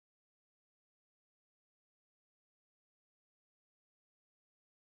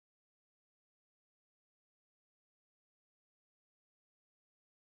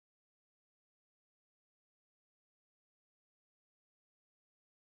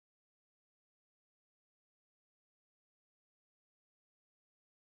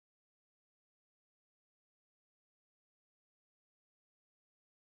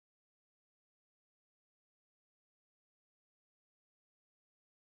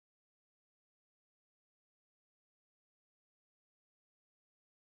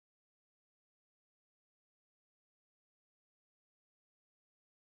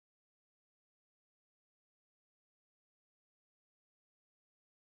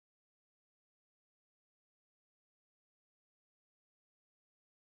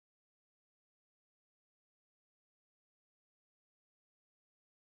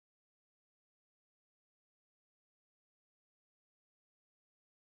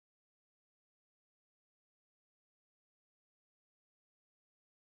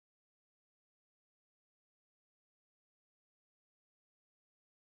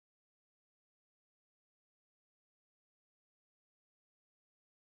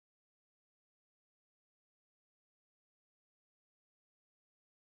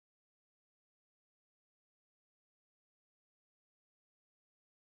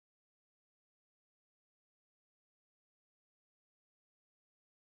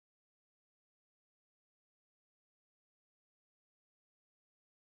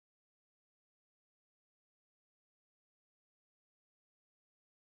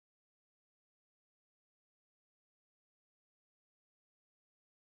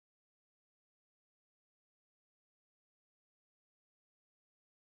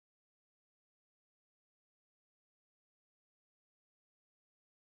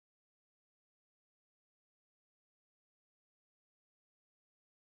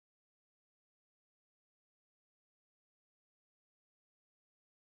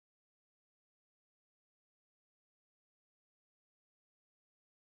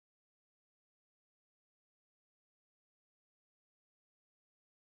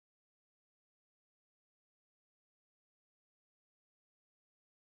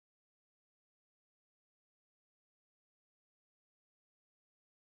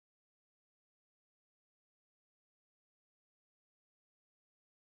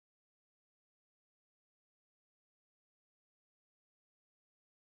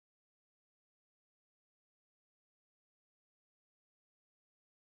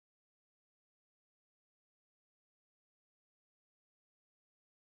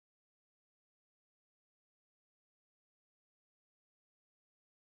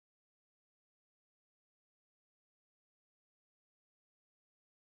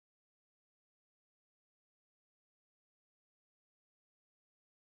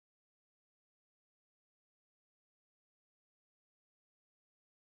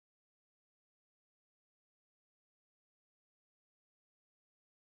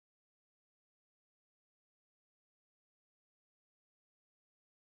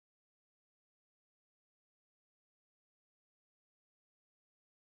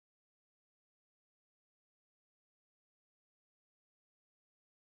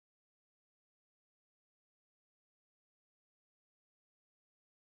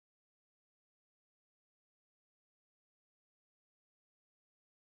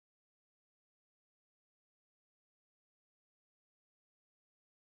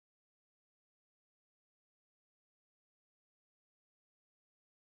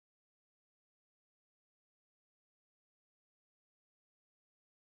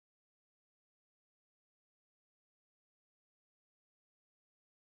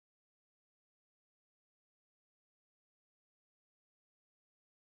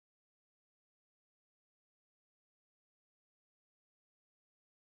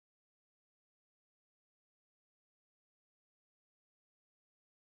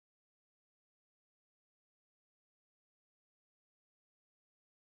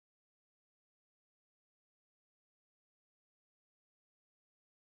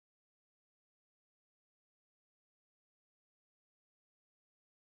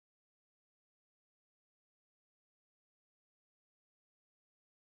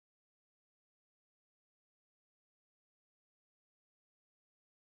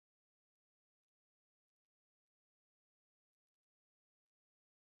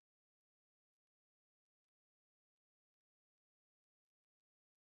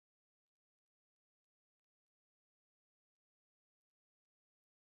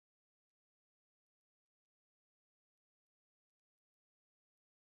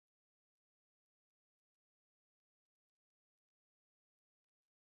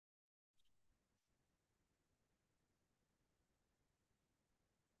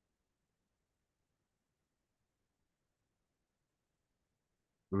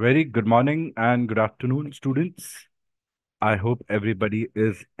Very good morning and good afternoon, students. I hope everybody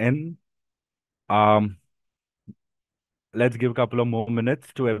is in. Um, let's give a couple of more minutes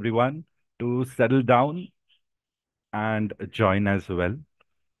to everyone to settle down and join as well. Good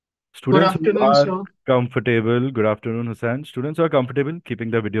Students who afternoon, are sir. comfortable, good afternoon, Hussain. Students who are comfortable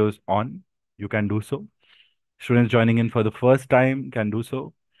keeping their videos on, you can do so. Students joining in for the first time can do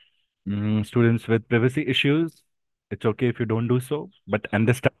so. Students with privacy issues, it's okay if you don't do so, but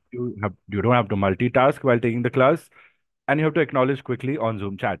understand you don't have to multitask while taking the class, and you have to acknowledge quickly on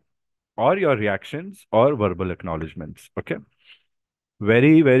Zoom chat or your reactions or verbal acknowledgements. Okay.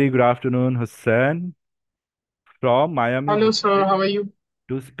 Very good afternoon, Hussein from Miami Hello, sir. Beach How are you?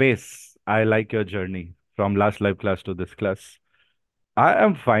 to space. I like your journey from last live class to this class. I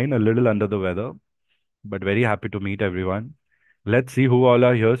am fine, a little under the weather, but very happy to meet everyone. Let's see who all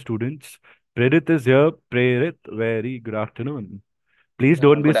are here, students. Prerit is here. Prerit, very good afternoon. Please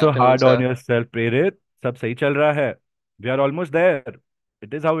don't be Good so afternoon, hard on sir. yourself, Prerit. सब सही चल रहा है. We are almost there.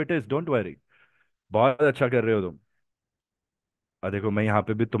 It is how it is. Don't worry. बहुत अच्छा कर रहे हो तुम. और देखो मैं यहाँ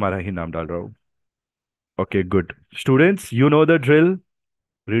पे भी तुम्हारा ही नाम डाल रहा हूँ. Okay, good. Students, you know the drill.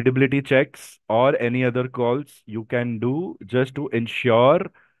 Readability checks or any other calls you can do just to ensure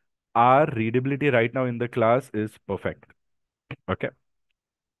our readability right now in the class is perfect. Okay.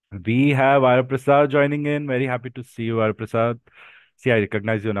 We have Ara Prasad joining in. Very happy to see you, Ara Prasad. See, I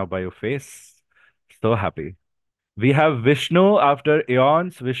recognize you now by your face. So happy. We have Vishnu after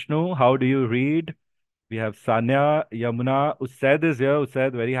eons. Vishnu, how do you read? We have Sanya, Yamuna. Usaid is here.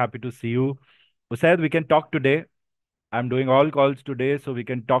 Usaid, very happy to see you. Usaid, we can talk today. I'm doing all calls today, so we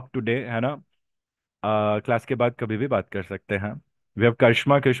can talk today, है ना? Class के बाद कभी भी बात कर सकते हैं. We have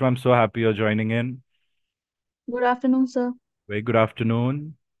Karishma. Karishma, I'm so happy you're joining in. Good afternoon, sir. Very good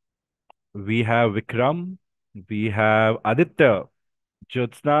afternoon. We have Vikram. We have Aditya,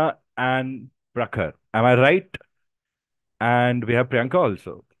 Jyotsna, and Prakhar. Am I right? And we have Priyanka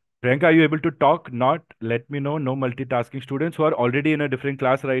also. Priyanka, are you able to talk? Not, let me know. No multitasking. Students who are already in a different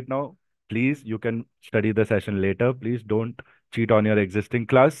class right now, please, you can study the session later. Please don't cheat on your existing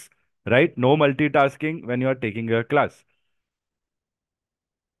class, right? No multitasking when you are taking your class.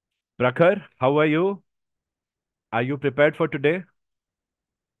 Prakhar, how are you? Are you prepared for today?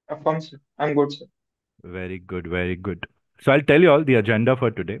 Affirm, sir. I'm good, sir. Very good, very good. So I'll tell you all the agenda for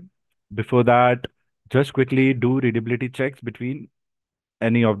today. Before that, just quickly do readability checks between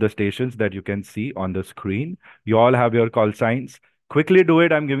any of the stations that you can see on the screen. You all have your call signs. Quickly do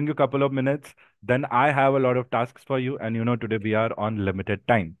it. I'm giving you a couple of minutes. Then I have a lot of tasks for you. And today we are on limited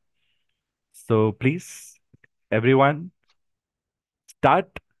time. So please, everyone,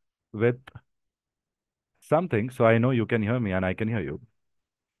 start with something so I know you can hear me and I can hear you.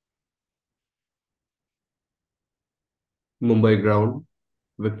 Mumbai ground,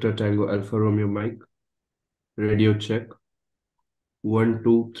 Victor Tango Alfa Romeo Mike, radio check, 1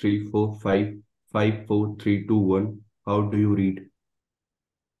 2 3 4 5 5 4 3 2 1. How do you read?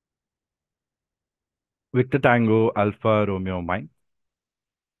 Victor Tango, Alpha Romeo Mike,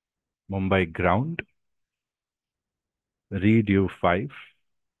 Mumbai ground, read you 5.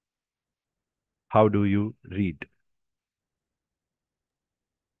 How do you read?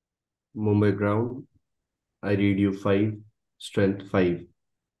 Mumbai ground, I read you 5, strength 5.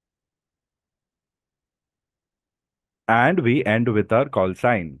 And we end with our call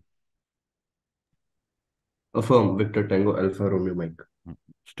sign. Affirm Victor Tango Alfa Romeo Mike.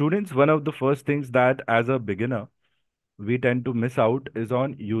 Students, one of the first things that as a beginner, we tend to miss out is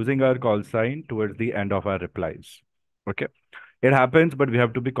on using our call sign towards the end of our replies. Okay. It happens, but we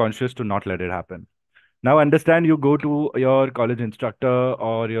have to be conscious to not let it happen. Now, understand you go to your college instructor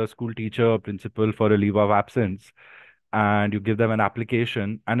or your school teacher or principal for a leave of absence and you give them an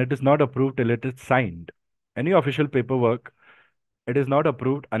application and it is not approved till it is signed. Any official paperwork, it is not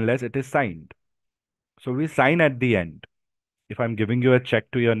approved unless it is signed. So we sign at the end. If I'm giving you a check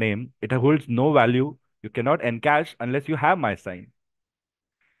to your name, it holds no value. You cannot encash unless you have my sign.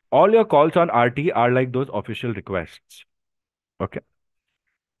 All your calls on RT are like those official requests. Okay.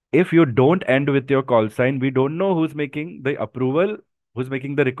 If you don't end with your call sign, we don't know who's making the approval, who's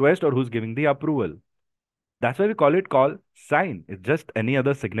making the request, or who's giving the approval. That's why we call it call sign. It's just any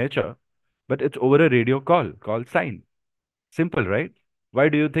other signature, but it's over a radio call sign. Simple, right? Why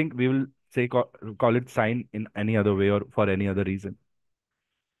do you think we will say call it sign in any other way or for any other reason?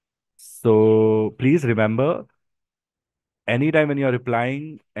 So please remember, anytime when you're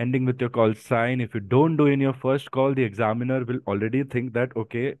replying, ending with your call sign, if you don't do in your first call, the examiner will already think that,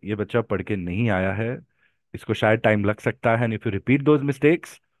 okay, ये बच्चा पढ़ के नहीं आया है, इसको शायद time लग सकता है. And if you repeat those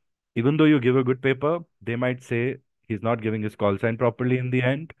mistakes, even though you give a good paper, they might say He's not giving his call sign properly in the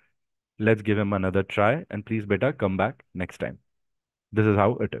end. Let's give him another try. And please, beta, come back next time. This is how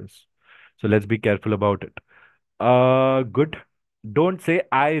it is. So let's be careful about it. Good. Don't say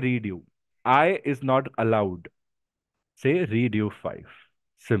I read you. I is not allowed. Say read you five.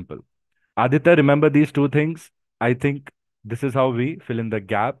 Simple. Aditya, remember these two things? I think this is how we fill in the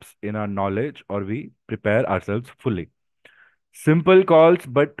gaps in our knowledge or we prepare ourselves fully. Simple calls,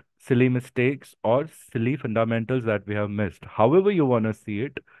 but silly mistakes or silly fundamentals that we have missed. However, you want to see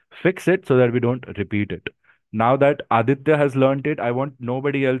it, fix it so that we don't repeat it. Now that Aditya has learned it, I want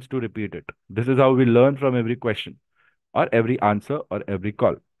nobody else to repeat it. This is how we learn from every question or every answer or every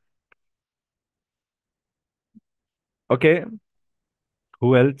call. Okay,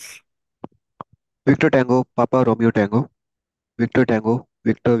 who else? Victor Tango, Papa Romeo Tango, Victor Tango,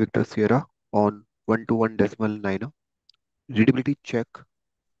 Victor Victor Sierra on 1 to 1 decimal niner. Readability check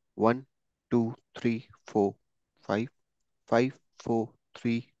 1, 2, 3, 4, 5, 5, 4,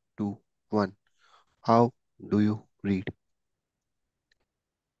 3, 2, 1. How do you read?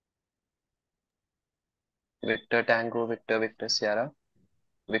 Victor Tango, Victor Victor Sierra,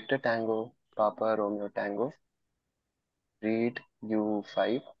 Victor Tango, Papa Romeo Tango. Read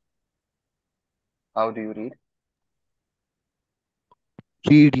U5. How do you read?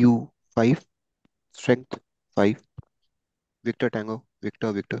 Read you 5, strength 5, Victor Tango,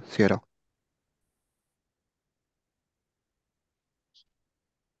 Victor Victor Sierra.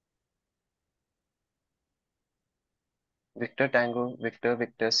 Victor Tango, Victor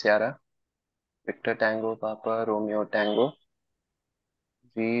Victor Sierra, Victor Tango, Papa Romeo Tango.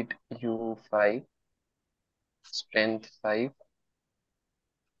 Read U5. Strength 5.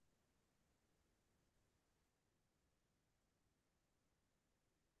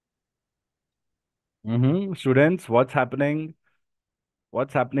 Students, what's happening?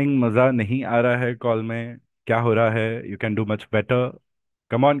 What's happening? मजा नहीं आ रहा है call में? क्या हो रहा है? You can do much better.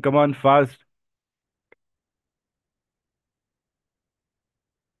 Come on, fast.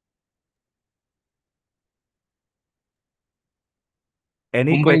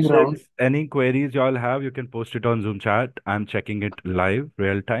 Any Mumbai ground. questions, any queries y'all have, you can post it on Zoom chat. I'm checking it live,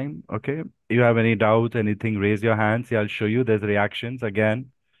 real time. Okay. You have any doubts, anything, raise your hands. Yeah, I'll show you. There's reactions again.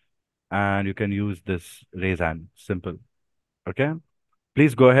 And you can use this raise hand. Simple. Okay.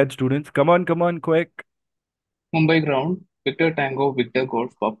 Please go ahead, students. Come on, quick. Mumbai ground. Victor Tango, Victor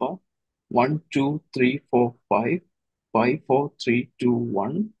Golf Papa. 1, 2, 3, 4, 5. 5, 4, 3, 2,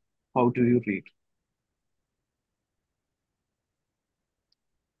 1. How do you read?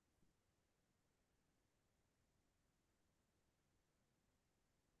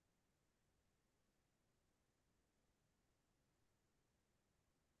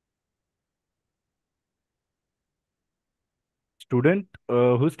 Student,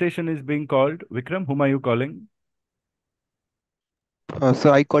 whose station is being called? Vikram, whom are you calling?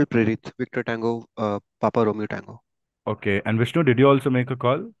 Sir, I call Prerit, Victor Tango, Papa Romeo Tango. Okay. And Vishnu, did you also make a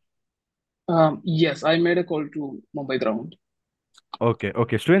call? Yes, I made a call to Mumbai ground. Okay,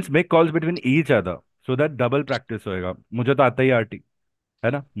 okay. Students make calls between each other so that double practice होएगा. मुझे तो आता ही RT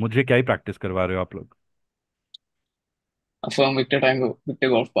है ना. मुझे क्या ही practice करवा रहे हो आप लोग? Affirm Victor Tango, Victor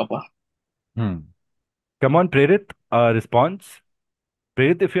Golf Papa. Come on, Prerit. Response.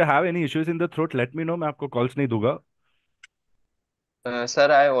 Prerit, if you have any issues in the throat, let me know. मैं आपको calls नहीं दूंगा. Sir,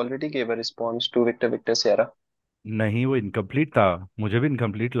 I already gave a response to Victor Victor Sierra. नहीं, वो incomplete था. मुझे भी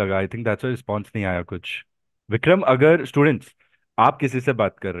incomplete लगा. आई थिंक दैट्स रिस्पॉन्स नहीं आया कुछ. विक्रम, अगर स्टूडेंट्स आप किसी से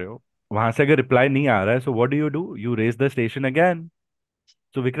बात कर रहे हो, वहां से अगर रिप्लाई नहीं आ रहा है, so what do? You raise the station again.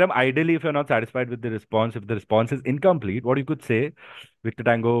 So Vikram, ideally, if you're not satisfied with the response, if the response is incomplete, what you could say, Victor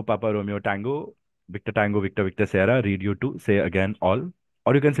Tango, Papa Romeo Tango, Victor Tango, Victor Victor Sierra, read you to say again all,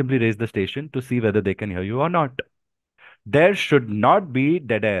 or you can simply raise the station to see whether they can hear you or not. There should not be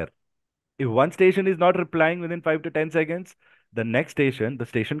dead air. If one station is not replying within 5 to 10 seconds, the next station, the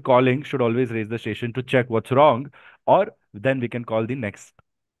station calling, should always raise the station to check what's wrong, or then we can call the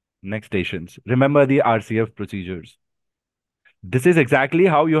next stations. Remember the RCF procedures. This is exactly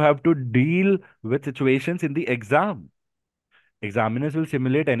how you have to deal with situations in the exam. Examiners will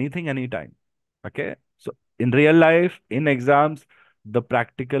simulate anything anytime. Okay. So in real life, in exams, the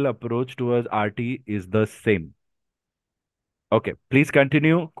practical approach towards RT is the same. Okay. Please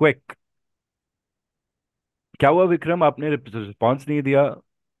continue. Quick. क्या हुआ विक्रम? आपने response नहीं दिया?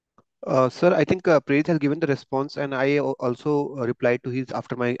 Sir, I think Prerit has given the response, and I also replied to his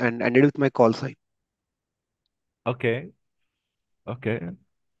after my and ended with my call sign. Okay, okay.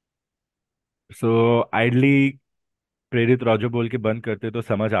 So ideally प्रेरित रोजो बोल के बंद करते तो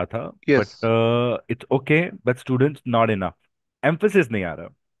समझ आता. Yes. But it's okay. But students, not enough. Emphasis नहीं आ रहा.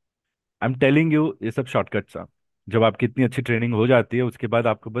 आई एम टेलिंग यू, ये सब शॉर्टकट्स हैं. जब आपकी इतनी अच्छी ट्रेनिंग हो जाती है उसके बाद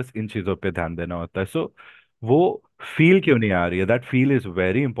आपको बस इन चीज़ों पे ध्यान देना होता है। सो वो फील क्यों नहीं आ रही है, that feel is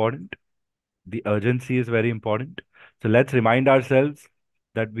very important, the urgency is very important. So let's remind ourselves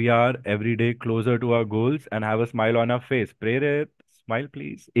that we are every day closer to our goals and have a smile on our face. Prerit, smile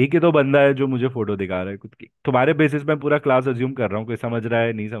please. एक ही तो बंदा है जो मुझे photo दिखा रहा है खुद की, तुम्हारे बेसिस में पूरा क्लास अज्यूम कर रहा हूँ, कोई समझ रहा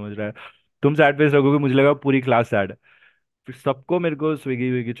है नहीं समझ रहा है। तुम सैड फेस रखोगे, मुझे लगा पूरी क्लास सैड है, फिर सबको मेरे को स्विगी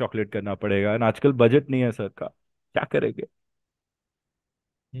विगी चॉकलेट करना पड़ेगा, और आजकल बजट नहीं है सर का, क्या करेंगे।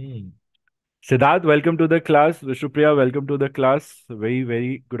 हम्म। Siddharth, welcome to the class. Vishnupriya, welcome to the class. Very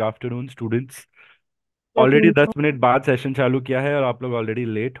very good afternoon students. Already Afternoon, sir. 10 minute बाद सेशन चालू किया है और आप लोग ऑलरेडी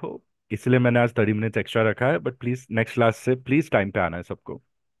लेट हो, इसलिए मैंने आज 30 मिनट एक्स्ट्रा रखा है, बट प्लीज नेक्स्ट क्लास से प्लीज टाइम पे आना है सबको।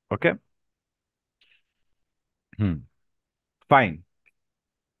 ओके। हम्म। फाइन।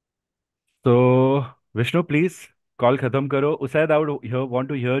 तो विष्णु प्लीज कॉल खत्म करो। Usaid, I would want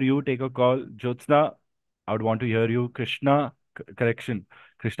to here you take a call. Jyotsna, I would want to here you. Krishna, correction,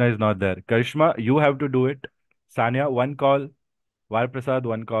 Krishna is not there. Karishma, you have to do it. Sania, one call. War Prasad,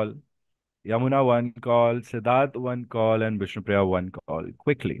 one call. Yamuna, one call. Siddharth, one call. And Vishnupriya, one call.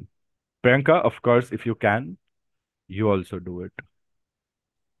 Quickly. Priyanka, of course, if you can, you also do it.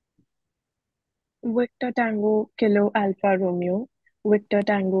 Victor Tango Kilo Alpha Romeo, Victor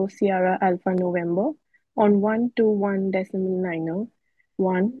Tango Sierra Alpha November, on 121 decimal niner,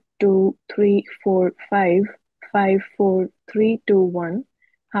 1, 2, 3, 4, 5, 5, 4, 3, 2, 1.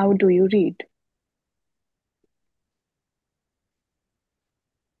 How do you read?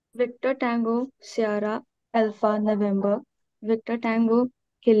 Victor Tango Sierra Alpha November, Victor Tango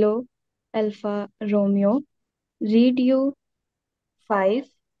Kilo Alpha Romeo. Read you 5.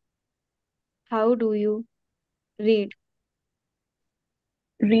 How do you read?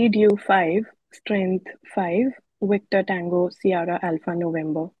 Read you 5, strength 5, Victor Tango Sierra Alpha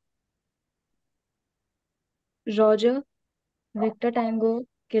November. Roger, Victor Tango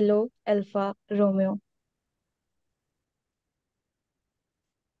Kilo Alpha Romeo.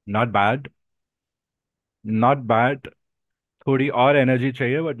 Not bad. Not bad. थोड़ी और energy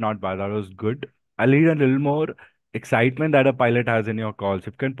चाहिए, but not bad. That was good. I need a little more excitement that a pilot has in your calls.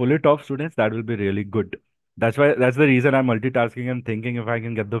 If you can pull it off, students, that will be really good. That's the reason I'm multitasking and thinking if I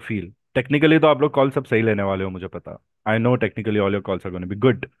can get the feel. Technically, तो आप लोग call सब सही लेने वाले हो, मुझे पता। I know technically all your calls are going to be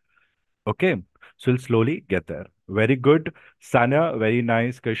good. Okay, so we'll slowly get there. Very good. Sanya, very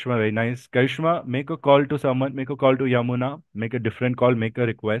nice. Karishma, very nice. Karishma, make a call to someone, make a call to Yamuna, make a different call, make a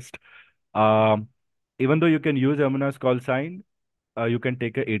request. Um, Even though you can use Yamuna's call sign, you can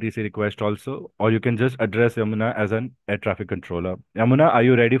take a ATC request also, or you can just address Yamuna as an air traffic controller. Yamuna, are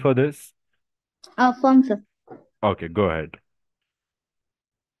you ready for this? Affirm, sir. Okay, go ahead.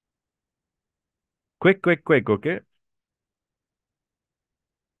 Quick, quick, quick, okay?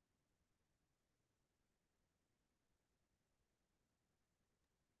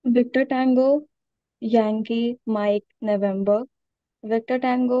 Victor Tango Yankee Mike November, Victor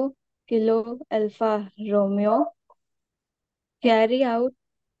Tango Kilo Alpha Romeo. Carry out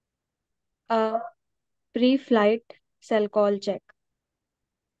a pre-flight cell call check.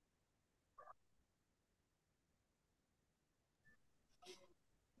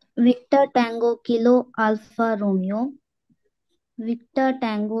 Victor Tango Kilo Alpha Romeo, Victor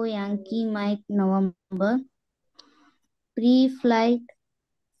Tango Yankee Mike November, pre-flight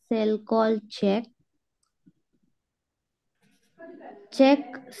cell call check, check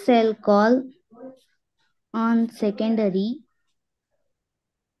cell call on secondary,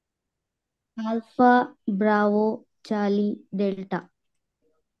 Alpha Bravo Charlie Delta.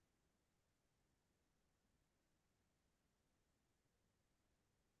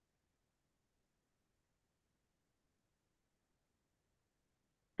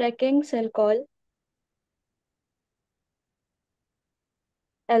 Tracking cell call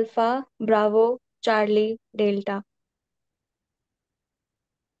Alpha Bravo Charlie Delta.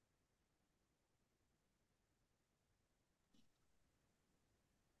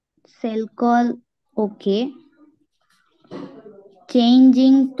 Cell call OK.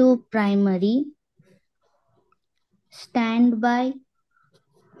 Changing to primary. Standby.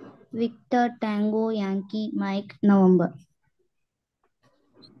 Victor Tango Yankee Mike November.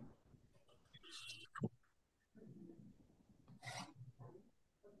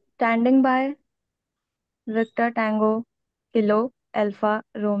 Standing by Victor Tango Kilo Alpha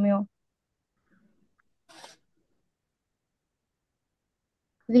Romeo.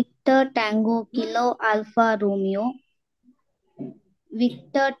 Victor Tango Kilo Alpha Romeo,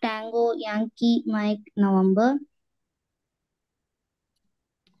 Victor Tango Yankee Mike November.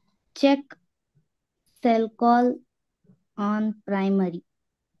 Check cell call on primary.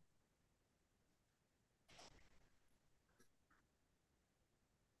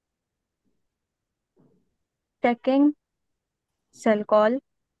 Checking cell call.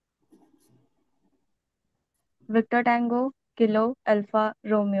 Victor Tango, Kilo, Alpha,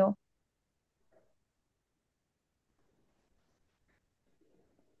 Romeo.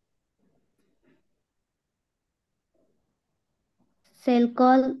 Cell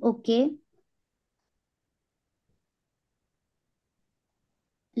call, okay.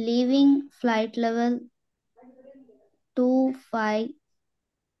 Leaving flight level 250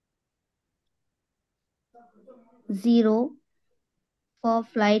 for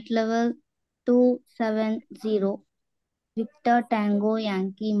flight level 270. Victor Tango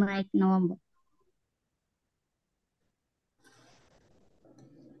Yankee Mike November.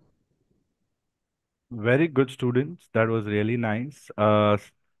 Very good, students. That was really nice. How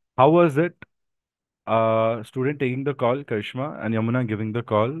was it? Student taking the call, Karishma and Yamuna giving the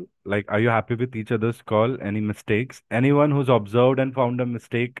call. Like, are you happy with each other's call? Any mistakes? Anyone who's observed and found a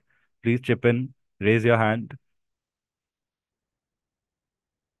mistake, please chip in. Raise your hand.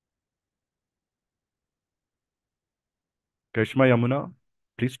 Karishma, Yamuna,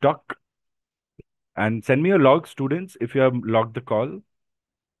 please talk. And send me a log, students, if you have logged the call.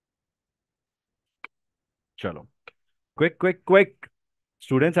 Chalo. Quick, quick, quick.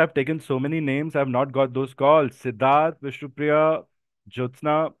 Students have taken so many names. I've not got those calls. Siddharth, Vishnupriya,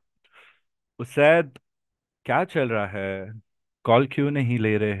 Jyotsna, Usaid, क्या चल रहा है? Call क्यों नहीं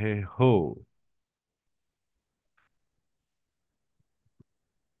ले रहे हो?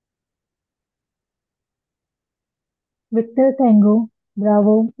 Victor Tango,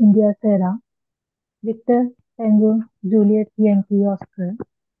 Bravo, India Sierra. Victor Tango, Juliet Yankee Oscar.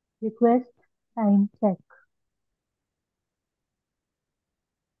 Request time check.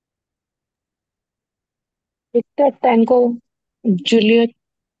 Victor Tango, Juliet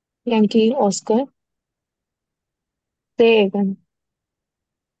Yankee Oscar. Say again.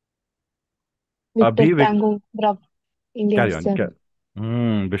 Victor अभी Tango, Bravo, India carry on क्या?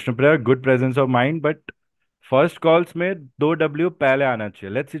 Sierra. Vishnupriya, good presence of mind, but first calls में 2 W पहले आना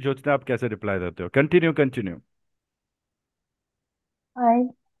चाहिए. Let's see Jyotsna आप कैसे reply देते हो. Continue continue. I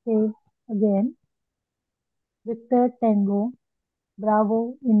say again. Victor Tango,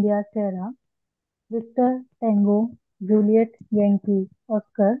 Bravo, India Sierra. Victor Tango, Juliet Yankee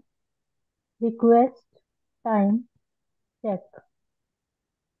Oscar. Request time check.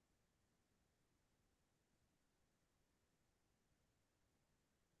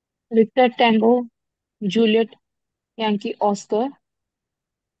 Victor Tango, Juliet Yankee Oscar.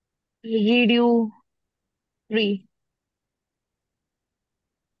 Read you free.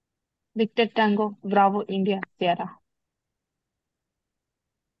 Victor Tango, Bravo, India Sierra.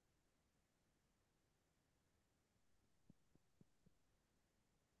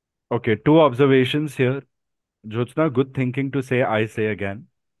 Okay, two observations here. Jyotsna, good thinking to say I say again.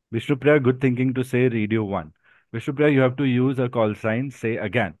 Vishnupriya, good thinking to say read you one. Vishnupriya, you have to use a call sign, say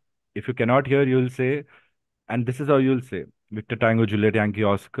again. If you cannot hear, you'll say, and this is how you'll say. Victor Tango Juliet Yankee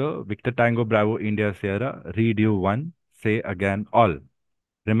Oscar, Victor Tango Bravo India Sierra, read you one, say again all.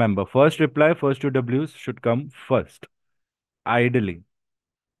 Remember, first reply, first two W's should come first, ideally.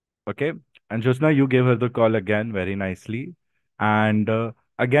 Okay. And Josna, you gave her the call again very nicely. And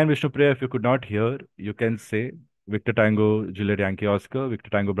again, Vishnupriya, if you could not hear, you can say Victor Tango Juliet Yankee Oscar, Victor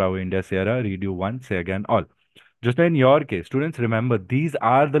Tango Bravo India Sierra, read you one, say again all. Josna, in your case, students, remember, these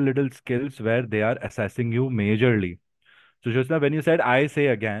are the little skills where they are assessing you majorly. So, Jyotsna, when you said I say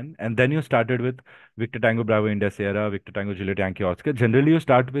again, and then you started with Victor Tango Bravo India Sierra, Victor Tango Juliet Yankee Oscar, generally you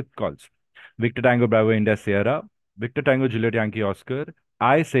start with calls. Victor Tango Bravo India Sierra, Victor Tango Juliet Yankee Oscar,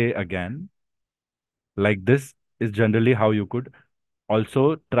 I say again, like this is generally how you could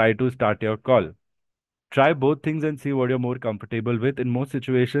also try to start your call. Try both things and see what you're more comfortable with. In most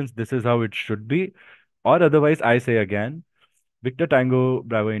situations, this is how it should be. Or otherwise, I say again, Victor Tango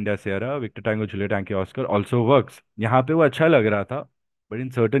Bravo India Sierra, Victor Tango Juliet Yankee Oscar also works. यहाँ पे वो अच्छा लग रहा था. But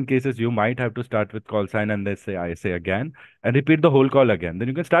in certain cases, you might have to start with call sign and then say I say again and repeat the whole call again. Then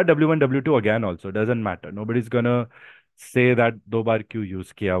you can start W1, W2 again also. Doesn't matter. Nobody's gonna say that दो बार क्यों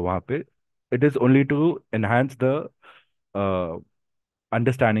use किया वहाँ पे. It is only to enhance the uh,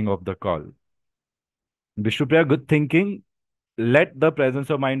 understanding of the call. Vishnupriya, good thinking. Let the presence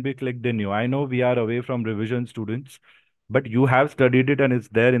of mind be clicked in you. I know we are away from revision, students, but you have studied it and it's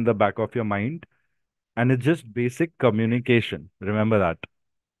there in the back of your mind. And it's just basic communication. Remember that.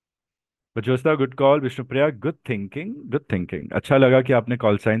 But Jyotsna, good call. Vishnupriya, good thinking. Good thinking. अच्छा लगा कि आपने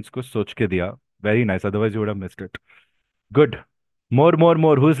call signs को सोच के दिया. Very nice. Otherwise, you would have missed it. Good. More, more,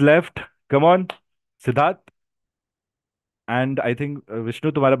 more. Who's left? Come on. Siddharth. And I think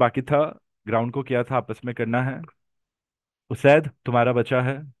Vishnu तुम्हारा बाकी था. ग्राउंड को किया था आपस में करना है. उसैद तुम्हारा बचा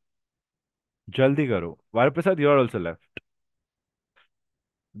है. Jaldi karo. Varaprasad, you are also left.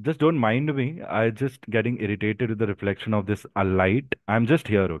 Just don't mind me. I just getting irritated with the reflection of this light. I'm just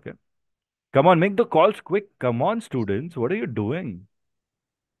here, okay? Come on, make the calls quick. Come on, students. What are you doing?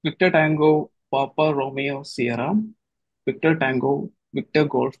 Victor Tango, Papa Romeo Sierra, Victor Tango, Victor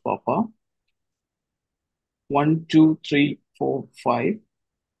Golf Papa, 1 2 3 4 5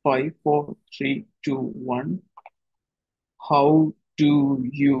 5 4 3 2 1. How do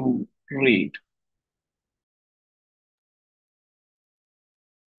you read?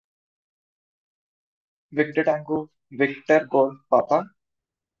 Victor Tango, Victor Golf Papa,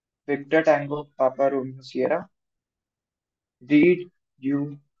 Victor Tango, Papa Romeo Sierra. Read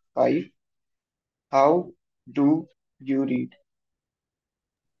you five. How do you read?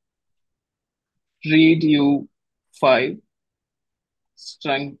 Read you 5,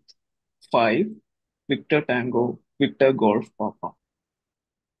 strength 5, Victor Tango, Victor Golf Papa.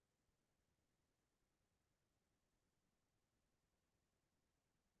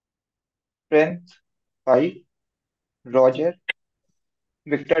 Strength five. Roger,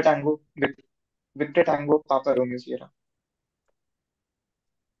 Victor Tango, Papa Romeo Sierra.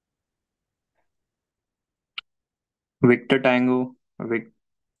 Victor Tango,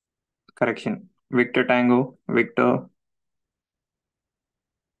 correction. Victor Tango, Victor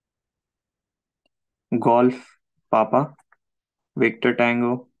Golf Papa, Victor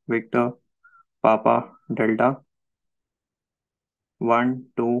Tango, Victor Papa Delta, 1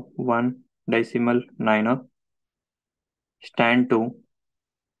 2 1 decimal niner, stand 2,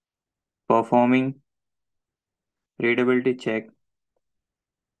 performing readability check,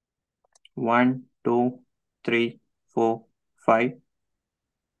 1 2 3 4 5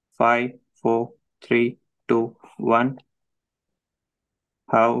 5 4 3 2 1.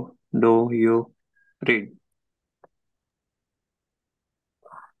 How do you read?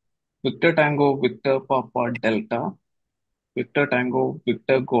 Victor Tango, Victor Papa Delta, Victor Tango,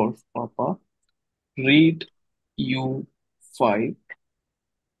 Victor Golf Papa. Read you 5.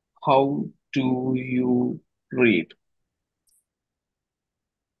 How do you read?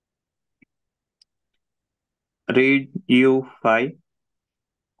 Read U5,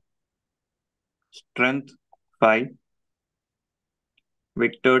 strength 5,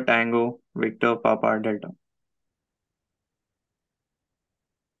 Victor Tango, Victor Papa Delta.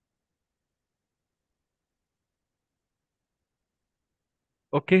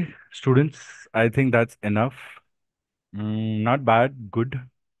 Okay, students, I think that's enough. Not bad, good.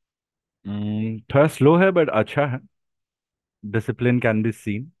 थोड़ा slow है but अच्छा है. Discipline can be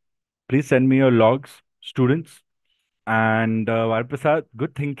seen. Please send me your logs, students. And Varaprasad,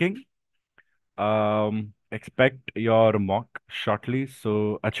 good thinking. Expect your mock shortly.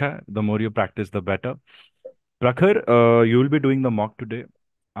 So, acha, the more you practice, the better. Prakhar, you will be doing the mock today.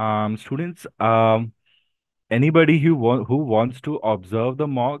 Students, anybody who wants to observe the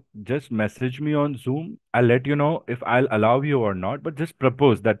mock, just message me on Zoom. I'll let you know if I'll allow you or not. But just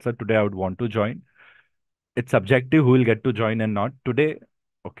propose that's today I would want to join. It's subjective who will get to join and not today.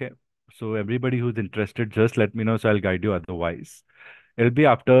 Okay. So everybody who's interested, just let me know. So I'll guide you otherwise. It'll be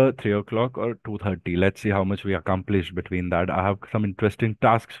after 3 o'clock or 2:30. Let's see how much we accomplish between that. I have some interesting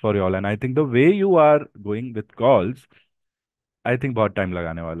tasks for you all. And I think the way you are going with calls, I think बहुत time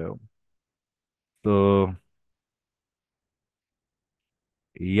लगाने वाले हो. So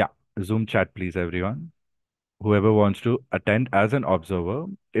yeah, Zoom chat please everyone. Whoever wants to attend as an observer,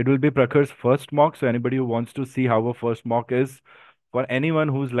 it will be Prakhar's first mock. So anybody who wants to see how a first mock is, for anyone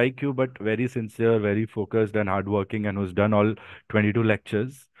who's like you but very sincere, very focused and hardworking, and who's done all 22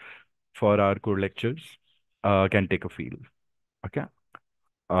 lectures for our core lectures, can take a feel. Okay.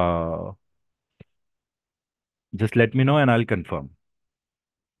 Uh, just let me know and I'll confirm.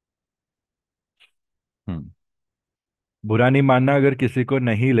 Hmm. बुरा नहीं मानना अगर किसी को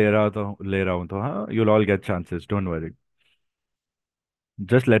नहीं ले रहा हूँ तो हाँ, you'll all get chances. Don't worry.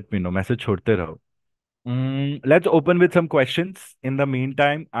 Just let me know. Message छोड़ते रहो. Let's open with some questions. In the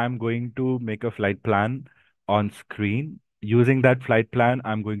meantime, I'm going to make a flight plan on screen. Using that flight plan,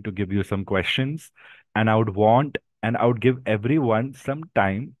 I'm going to give you some questions, and I would give everyone some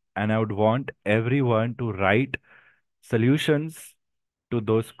time, and I would want everyone to write solutions to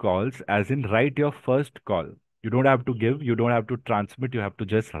those calls, as in write your first call. You don't have to give, you don't have to transmit, you have to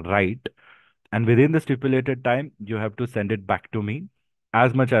just write. And within the stipulated time, you have to send it back to me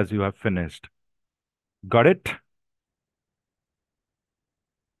as much as you have finished. Got it?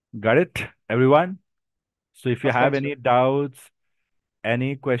 Got it, everyone? So if you Of have course, sir. any doubts,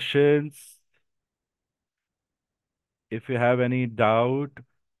 any questions, if you have any doubt,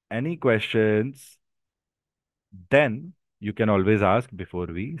 any questions, then you can always ask before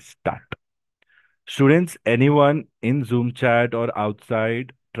we start. Students, anyone in Zoom chat or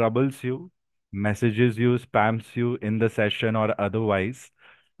outside troubles you, messages you, spams you in the session or otherwise,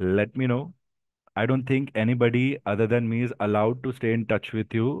 let me know. I don't think anybody other than me is allowed to stay in touch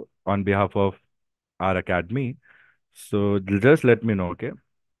with you on behalf of our academy. So just let me know, okay?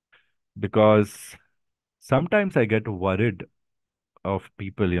 Because sometimes I get worried of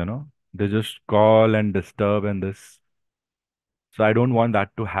people. They just call and disturb and this. So I don't want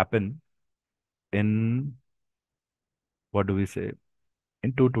that to happen in, what do we say,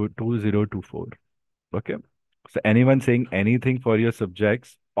 in 2024. Okay. So anyone saying anything for your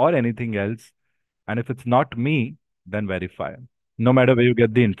subjects or anything else, and if it's not me, then verify. No matter where you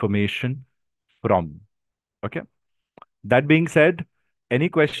get the information from. Okay. That being said, any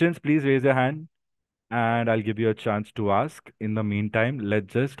questions, please raise your hand and I'll give you a chance to ask. In the meantime,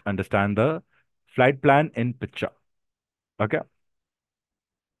 let's just understand the flight plan in picture. Okay.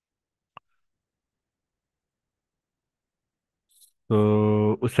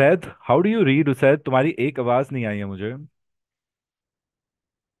 तो Usaid, how do you read Usaid? तुम्हारी एक आवाज नहीं आई है मुझे।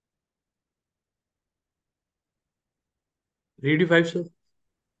 3D5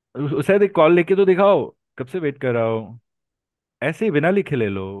 sir. Usaid एक call लेके तो दिखाओ, कब से वेट कर रहा हूँ। ऐसे ही बिना लिखे ले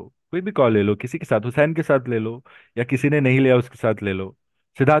लो, कोई भी कॉल ले लो, किसी के साथ, हुसैन के साथ ले लो, या किसी ने नहीं लिया उसके साथ ले लो,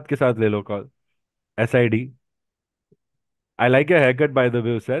 सिद्धार्थ के साथ ले लो call. SID। I like your hair cut by the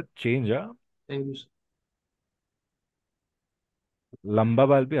way Usaid, change. Thank you sir. लंबा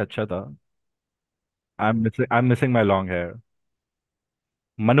बाल भी अच्छा था। I am missing my long hair.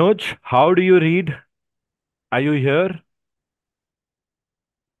 Manoj, how do you read? Are you here?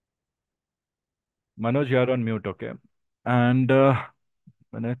 Manoj, you are on mute, okay. And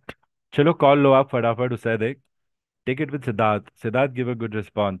minute, चलो call लो आप फटाफट उसे देख। Take it with Siddharth. Siddharth, give a good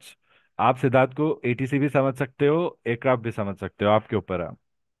response. आप सिद्धार्थ को ATC भी समझ सकते हो, एयरक्राफ्ट भी समझ सकते हो, आपके ऊपर है।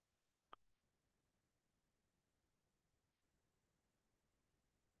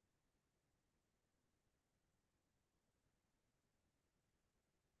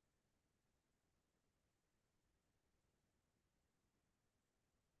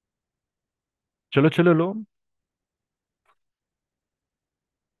 चलो चलो लो।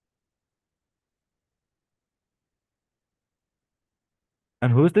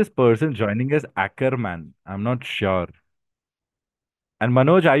 And who's this person joining as Ackerman? I'm not sure. And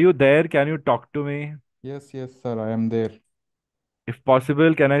Manoj, are you there? Can you talk to me? Yes, yes, sir, I am there. If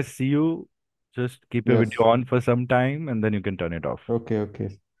possible, can I see you? Just keep your Yes. video on for some time and then you can turn it off. Okay,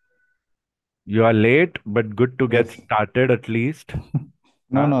 okay. You are late, but good to get Yes. started at least.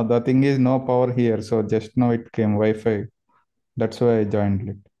 No, Huh? no, the thing is no power here. So just now it came Wi-Fi. That's why I joined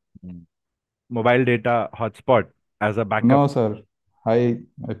it. Mm. Mobile data hotspot as a backup. No, sir. I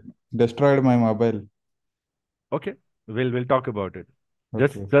destroyed my mobile. Okay, we'll talk about it.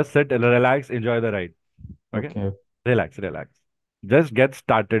 Just Okay, just sit, relax, enjoy the ride. Okay, okay, relax, relax. Just get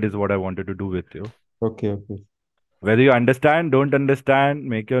started is what I wanted to do with you. okay, okay. Whether you understand, don't understand,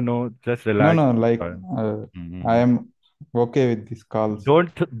 make your note, just No, relax. no, like I Mm-hmm. am okay with these calls.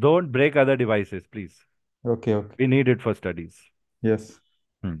 Don't break other devices, please. Okay, okay. We need it for studies. Yes.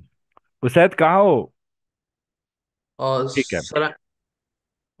 Usaid कहाँ हो? ठीक है, sir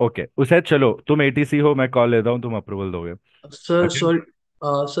okay Usaid चलो, तुम ATC हो, मैं call लेता हूँ, तुम अप्रूवल दोगे। Sir okay, sorry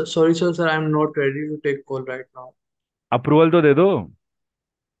sorry sir I am not ready to take call right now. Approval तो दे दो।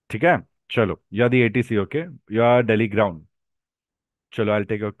 ठीक है, चलो, you are the ATC, okay, you are Delhi ground. चलो, I'll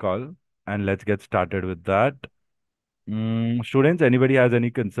take a call and let's get started with that. Students, anybody has any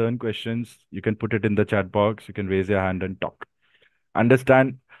concern, questions, you can put it in the chat box, you can raise your hand and talk.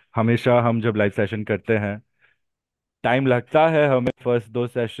 Understand, हमेशा हम जब live session करते हैं, time लगता है हमें first 2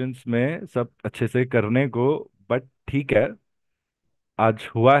 sessions में सब अच्छे से करने को, बट ठीक है, आज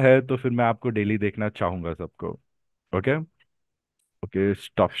हुआ है तो फिर मैं आपको डेली देखना चाहूंगा सबको। Okay, okay,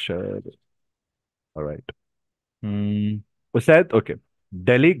 stop share, alright. Usaid, okay,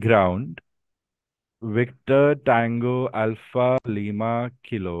 Delhi ground, Victor tango alpha Lima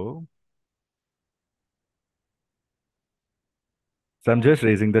kilo. So I'm just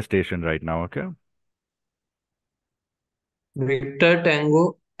raising the station right now, okay? Victor tango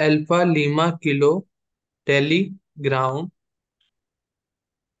alpha Lima kilo Delhi ground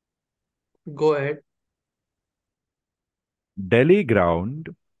go ahead. Delhi ground,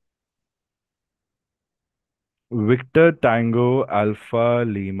 Victor Tango Alpha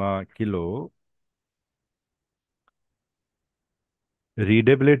Lima Kilo,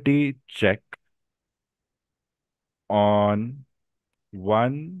 readability check on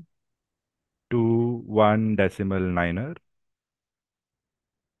 1 to 1 decimal niner,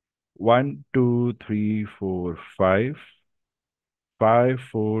 1 2 3 4 5 5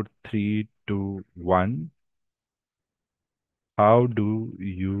 4 3 2, 1. How do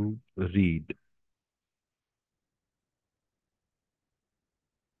you read?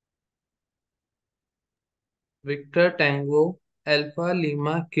 Victor Tango Alpha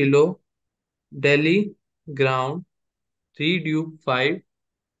Lima Kilo Delhi Ground 3 Duke 5.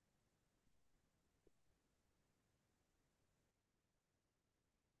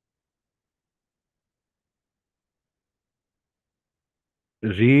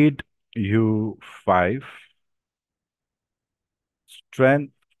 Read you 5.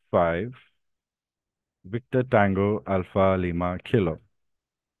 Strength 5. Victor Tango Alpha Lima Kilo.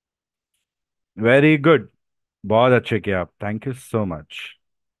 Very good. बहुत अच्छे किया आप. Thank you so much.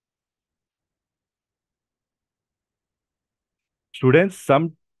 Students,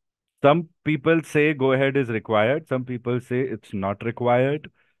 some people say go ahead is required. Some people say it's not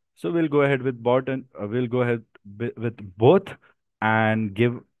required. So we'll go ahead with bot and we'll go ahead with both and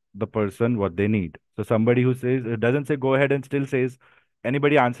give the person what they need. So somebody who says it doesn't say go ahead and still says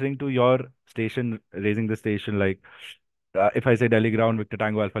anybody answering to your station, raising the station like if I say Delhi ground, Victor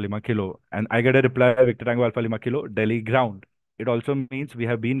Tango Alpha Lima Kilo, and I get a reply Victor Tango Alpha Lima Kilo, Delhi ground, it also means we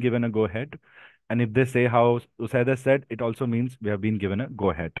have been given a go ahead. And if they say how Usaida said, it also means we have been given a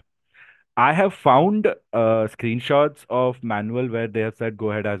go ahead. I have found screenshots of manual where they have said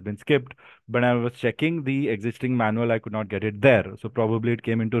go ahead has been skipped, but I was checking the existing manual, I could not get it there. So probably it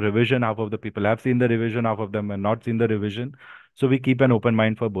came into revision. Half of the people have seen the revision, half of them have not seen the revision. So we keep an open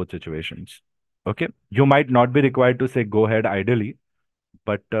mind for both situations. Okay. You might not be required to say go ahead ideally,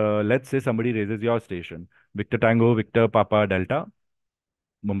 but let's say somebody raises your station, Victor Tango, Victor Papa Delta,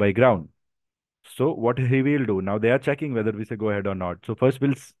 Mumbai ground. So what he will do now, they are checking whether we say go ahead or not. So first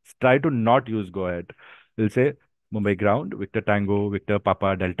we'll try to not use go ahead. We'll say Mumbai ground, Victor Tango, Victor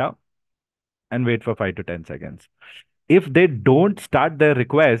Papa Delta, and wait for 5 to 10 seconds. If they don't start their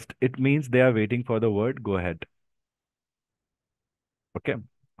request, it means they are waiting for the word go ahead. Okay.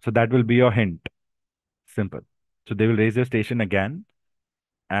 So that will be your hint. Simple. So they will raise your station again.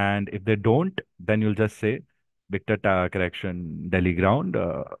 And if they don't, then you'll just say correction, Delhi ground,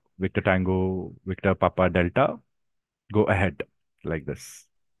 Victor Tango, Victor Papa Delta, go ahead like this.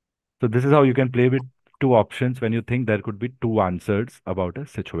 So this is how you can play with two options when you think there could be two answers about a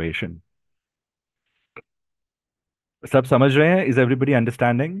situation. सब समझ रहे हैं? Is everybody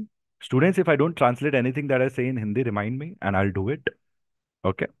understanding? Students, if I don't translate anything that I say in Hindi, remind me and I'll do it.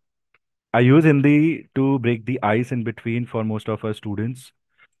 Okay. I use Hindi to break the ice in between for most of our students.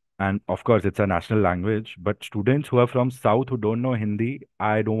 And of course, it's a national language. But students who are from South who don't know Hindi,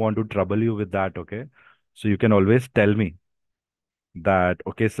 I don't want to trouble you with that. Okay. So you can always tell me that,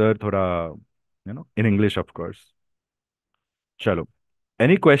 okay, sir, thoda, in English, of course. Chalo.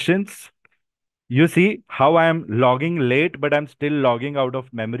 Any questions? You see how I am logging late, but I'm still logging out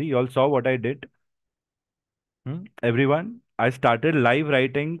of memory. You all saw what I did? Everyone, I started live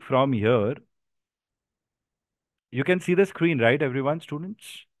writing from here. You can see the screen, right, everyone,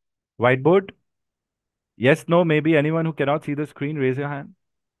 students? Whiteboard? Yes, no, maybe anyone who cannot see the screen, raise your hand.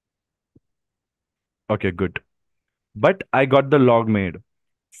 Okay, good. But I got the log made.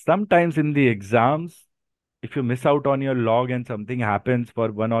 Sometimes in the exams, if you miss out on your log and something happens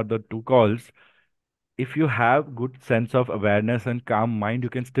for one or the two calls, if you have good sense of awareness and calm mind, you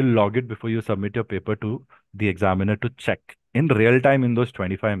can still log it before you submit your paper to the examiner to check in real time in those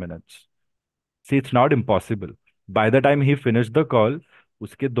 25 minutes. See, it's not impossible. By the time he finished the call,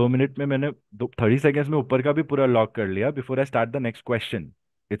 उसके 2 minute में मैंने 30 seconds में ऊपर का भी पूरा lock कर लिया before I start the next question.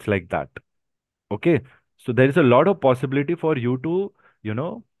 It's like that. Okay. So there is a lot of possibility for you to, you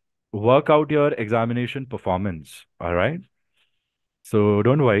know, work out your examination performance. All right. So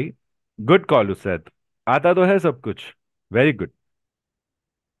don't worry. Good call, Usad. आता तो है सब कुछ. Very good.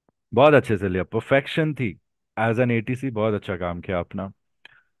 बहुत अच्छे से लिया. Perfection थी. As an ATC बहुत अच्छा काम किया अपना.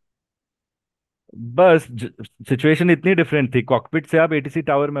 बस सिचुएशन इतनी डिफरेंट थी. कॉकपिट से आप एटीसी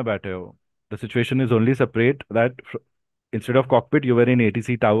टावर में बैठे हो. The situation is only separate that instead of cockpit you were in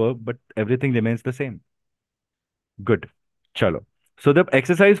ATC tower, but everything remains the same. Good. Chalo. So the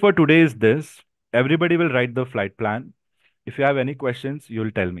exercise for today is this. Everybody will write the flight plan. If you have any questions,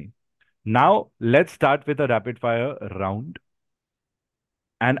 you'll tell me. Now let's start with a rapid fire round.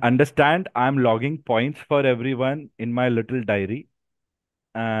 And understand I'm logging points for everyone in my little diary.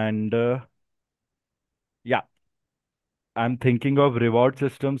 And yeah, I'm thinking of reward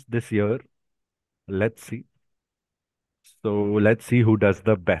systems this year. Let's see. So let's see who does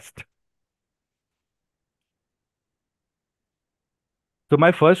the best. So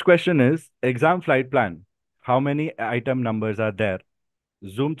my first question is exam flight plan. How many item numbers are there?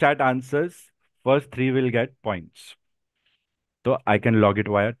 Zoom chat answers. First three will get points. So I can log it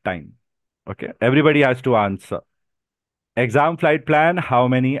via time. Okay, everybody has to answer. Exam flight plan, how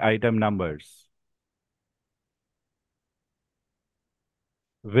many item numbers?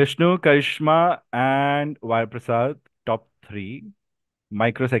 Vishnu, Karishma, and Y Prasad, top three.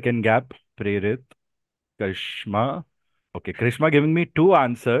 Microsecond gap, Prerit, Karishma. Okay, Karishma giving me two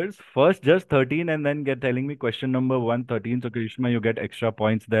answers. First, just 13, and then get telling me question number 113. So, Karishma, you get extra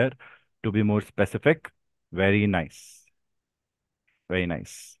points there to be more specific. Very nice. Very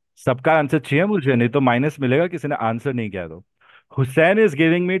nice. सबका answer चाहिए मुझे, नहीं तो minus मिलेगा किसी ने answer नहीं किया तो. Hussein is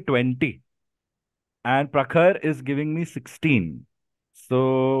giving me 20 and Prakhar is giving me 16.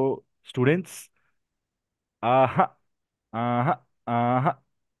 So, students, aha, aha, aha.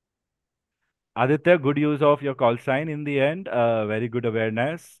 Aditya, good use of your call sign in the end. Very good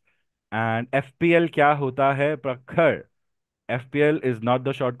awareness. And FPL क्या होता है, Prakhar? FPL is not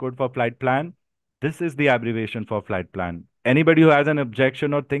the short code for flight plan. This is the abbreviation for flight plan. Anybody who has an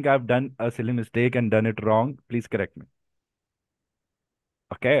objection or think I've done a silly mistake and done it wrong, please correct me.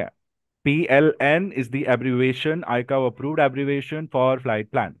 Okay. PLN is the abbreviation, ICAO approved abbreviation for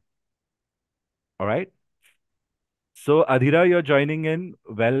flight plan. All right. So, Adhira, you're joining in.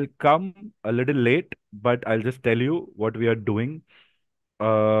 Welcome. A little late, but I'll just tell you what we are doing.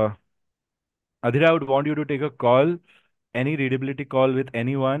 Uh, Adhira, I would want you to take a call, any readability call with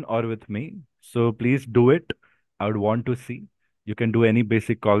anyone or with me. So please do it. I would want to see. You can do any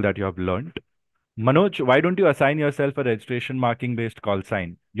basic call that you have learned. Manoj, why don't you assign yourself a registration marking based call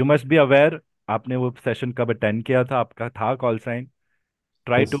sign? You must be aware, आपने वो session कब attend किया था, आपका था call sign.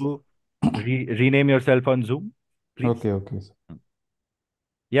 Try Yes. to rename yourself on Zoom, please. Okay, okay.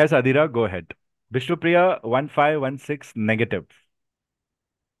 Yes, Adhira, go ahead. Vishnupriya, 1516, negative.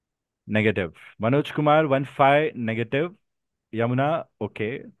 Negative. Manoj Kumar, 15, negative. Yamuna,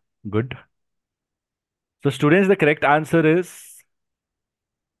 okay, good. So, students, the correct answer is,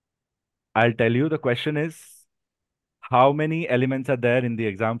 I'll tell you, the question is, how many elements are there in the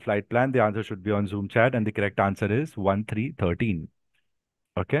exam flight plan? The answer should be on Zoom chat, and the correct answer is 1313.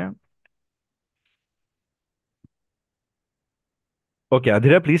 Okay. Okay,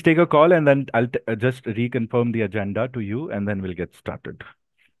 Adhira, please take a call and then I'll just reconfirm the agenda to you and then we'll get started.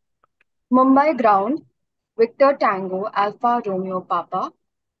 Mumbai ground, Victor Tango Alpha Romeo Papa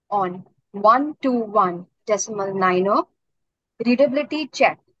on 121 decimal niner. Readability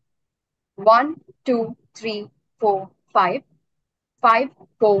check. 1, 2, 3, 4, 5, 5,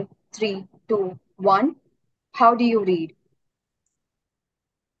 4, 3, 2, 1. How do you read?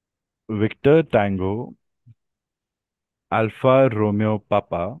 Victor Tango Alpha Romeo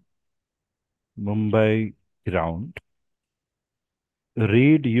Papa, Mumbai ground.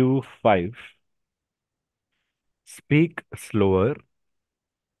 Read U5. Speak slower.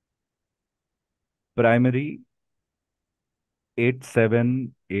 Primary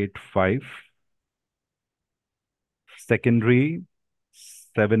 8785. Secondary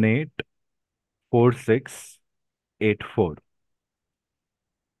 784684.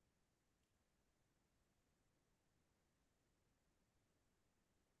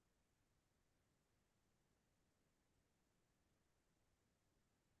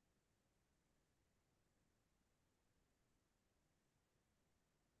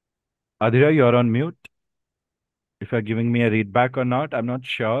 Adhira, you're on mute. If you're giving me a read back or not, I'm not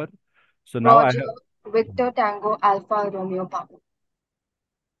sure. So now I Roger, have. Victor Tango Alpha Romeo Papa.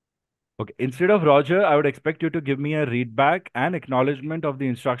 Okay, instead of Roger, I would expect you to give me a read back and acknowledgement of the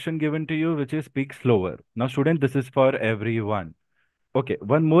instruction given to you, which is speak slower. Now, student, this is for everyone. Okay,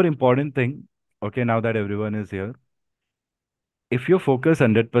 one more important thing. Okay, now that everyone is here, if you focus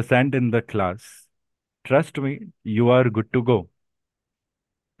 100% in the class, trust me, you are good to go.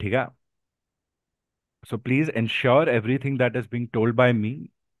 ठीक है? So please ensure everything that is being told by me,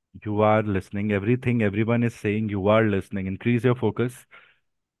 you are listening. Everything everyone is saying, you are listening. Increase your focus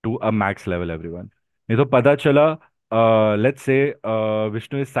to a max level, everyone. नहीं तो पता चला, let's say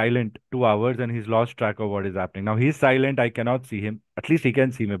Vishnu is silent 2 hours and he's lost track of what is happening. Now he's silent, I cannot see him. At least he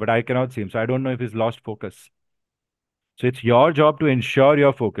can see me, but I cannot see him. So I don't know if he's lost focus. So it's your job to ensure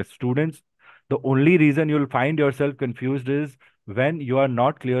your focus. Students, the only reason you'll find yourself confused is when you are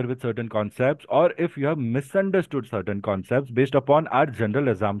not clear with certain concepts or if you have misunderstood certain concepts based upon our general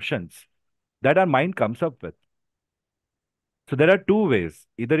assumptions that our mind comes up with. So there are two ways.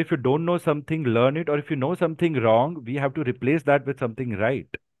 Either if you don't know something, learn it, or if you know something wrong, we have to replace that with something right.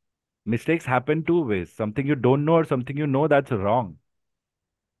 Mistakes happen two ways. Something you don't know or something you know that's wrong.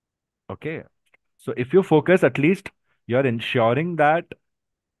 Okay. So if you focus, at least you're ensuring that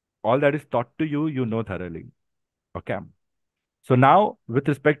all that is taught to you, you know thoroughly. Okay. So now, with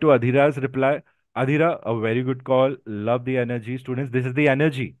respect to Adhira's reply, Adhira, a very good call. Love the energy. Students, this is the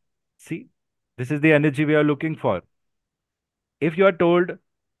energy. See, this is the energy we are looking for. If you are told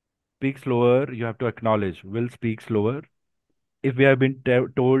speak slower, you have to acknowledge, will speak slower. If we have been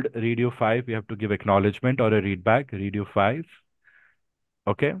told read you 5, we have to give acknowledgement or a read back, read you 5.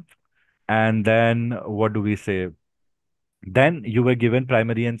 Okay. And then what do we say? Then you were given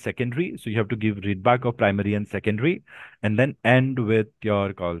primary and secondary. So you have to give read back of primary and secondary and then end with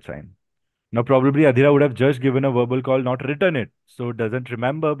your call sign. Now, probably Adhira would have just given a verbal call, not written it. So doesn't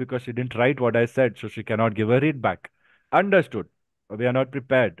remember because she didn't write what I said. So she cannot give a read back. Understood. We are not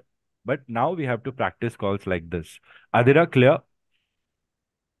prepared. But now we have to practice calls like this. Adhira, clear?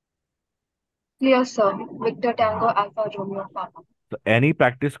 Clear, sir. Victor Tango Alpha Romeo Papa. So any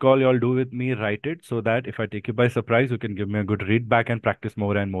practice call you all do with me, write it so that if I take you by surprise, you can give me a good read back and practice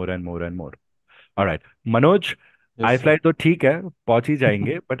more and more and more and more. All right. Manoj, Yes, I sir. Flight तो ठीक है पहुंच ही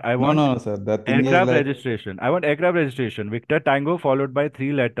जाएंगे but I No, want no, no, sir. The thing is aircraft like, registration. I want aircraft registration. Victor Tango followed by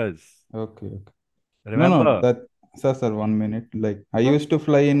 3 letters. okay, okay. No, no, Remember? sir, 1 minute. Like, I used to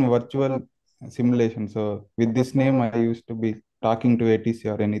fly in virtual simulation. So with this name, I used to be talking to ATC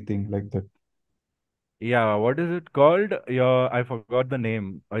or anything like that. Yeah, what is it called? I forgot the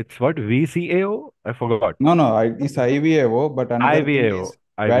name. It's what? VCAO? I forgot. No, no, it's IVAO, but another thing IVAO. is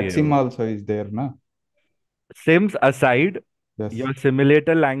VATSIM IVAO. also is there, na? Sims aside, Yes, your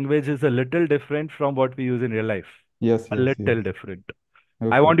simulator language is a little different from what we use in real life. yes, A yes, yes. little different. I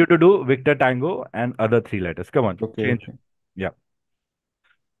Okay, want you to do Victor Tango and other 3 letters. Come on, okay, change. okay. Yeah.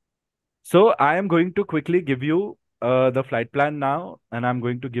 So I am going to quickly give you the flight plan now, and I'm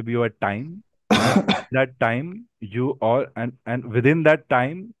going to give you a time. And that time, you all and within that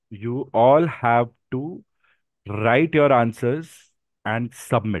time, you all have to write your answers and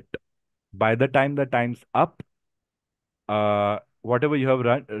submit. By the time the time's up, whatever you have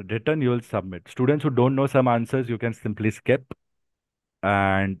written, you will submit. Students who don't know some answers, you can simply skip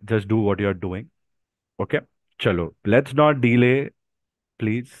and just do what you're doing. Okay? Chalo. Let's not delay.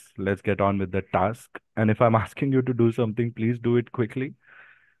 Please, let's get on with the task. And if I'm asking you to do something, please do it quickly.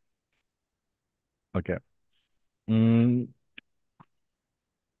 Okay. Mm,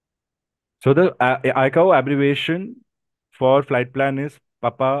 so the ICAO abbreviation for flight plan is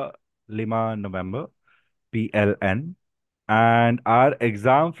Papa Lima November, PLN. And our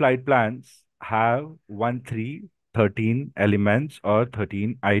exam flight plans have 1, 3, 13 elements or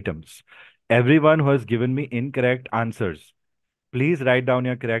 13 items. Everyone who has given me incorrect answers, please write down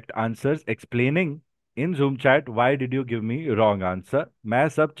your correct answers explaining in Zoom chat why did you give me wrong answer. मैं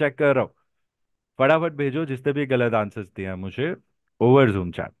सब check कर रहा हूँ. फटाफट भेजो जिसने भी गलत आंसर्स दिए हैं मुझे over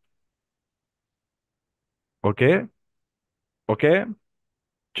Zoom chat. Okay okay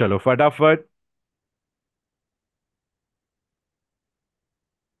चलो फटाफट.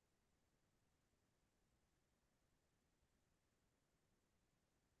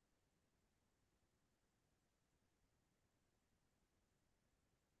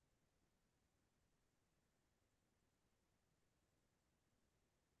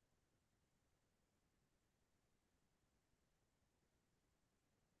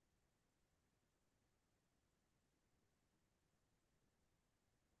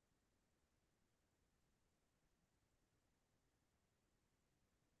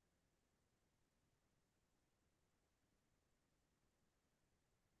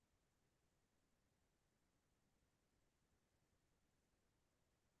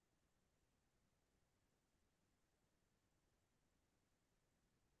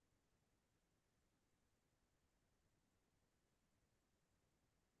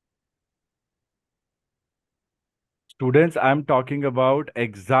 Students, I'm talking about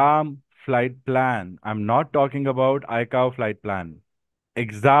exam flight plan. I'm not talking about ICAO flight plan.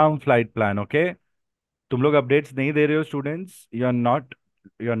 Exam flight plan, okay? तुम लोग updates नहीं दे रहे हो students.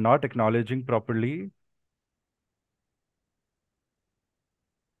 You're not acknowledging properly.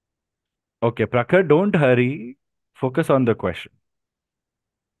 Okay, Prakhar, don't hurry. Focus on the question.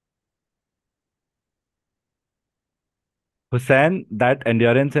 Hussain, that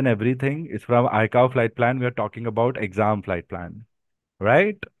endurance and everything is from ICAO flight plan. We are talking about exam flight plan,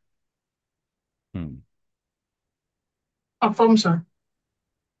 right? Hmm. Affirm, sir.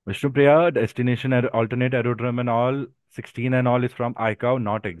 Vishnupriya, destination alternate aerodrome and all, 16 and all is from ICAO,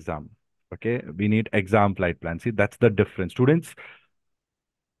 not exam. Okay, we need exam flight plan. See, that's the difference. Students,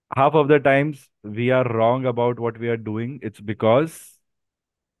 half of the times we are wrong about what we are doing. It's because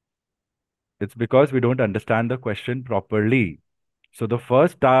we don't understand the question properly. So the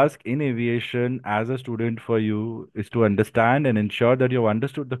first task in aviation as a student for you is to understand and ensure that you've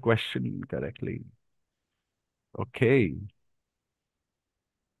understood the question correctly. Okay.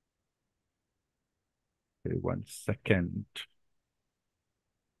 Okay, 1 second.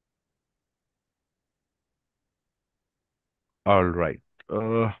 All right.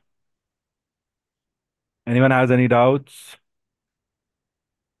 Anyone has any doubts?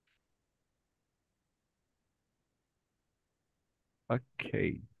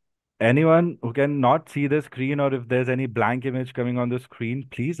 Okay. Anyone who can not see the screen, or if there's any blank image coming on the screen,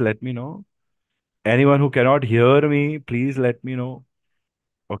 please let me know. Anyone who cannot hear me, please let me know.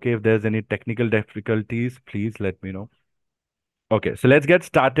 Okay, if there's any technical difficulties, please let me know. Okay, so let's get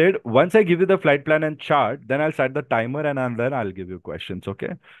started. Once I give you the flight plan and chart, then I'll start the timer, and then I'll give you questions.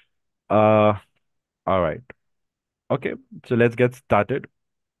 Okay. Uh, all right. Okay, so let's get started.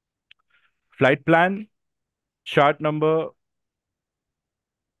 Flight plan, chart number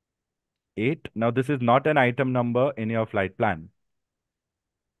 8. Now, this is not an item number in your flight plan.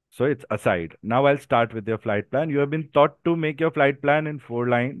 So it's aside. Now I'll start with your flight plan. You have been taught to make your flight plan in 4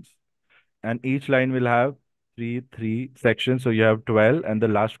 lines, and each line will have three sections. So you have 12, and the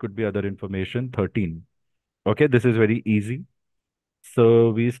last could be other information, 13. Okay, this is very easy.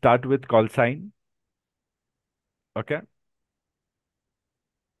 So we start with call sign. Okay.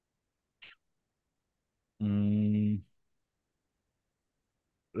 Mm,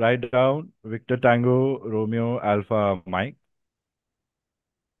 write down Victor Tango, Romeo, Alpha, Mike.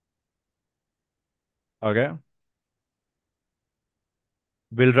 Okay.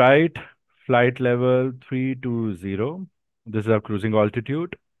 We'll write flight level 320. This is our cruising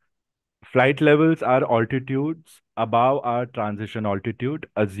altitude. Flight levels are altitudes above our transition altitude,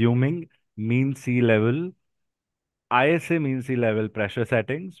 assuming mean sea level. ISA mean sea level pressure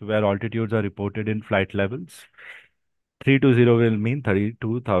settings, where altitudes are reported in flight levels. 320 will mean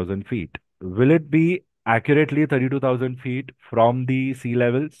 32,000 feet. Will it be accurately 32,000 feet from the sea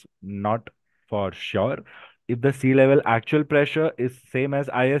levels? Not for sure. If the sea level actual pressure is same as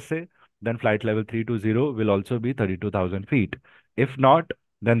ISA, then flight level 320 will also be 32,000 feet. If not,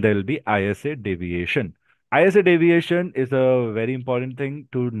 then there will be ISA deviation. ISA deviation is a very important thing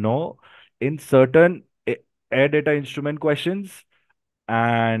to know in certain air data instrument questions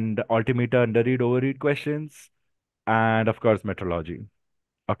and altimeter underread overread questions, and of course metrology.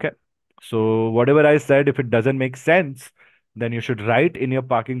 Okay. So whatever I said, if it doesn't make sense, then you should write in your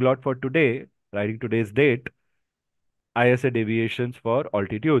parking lot for today, writing today's date, ISA deviations for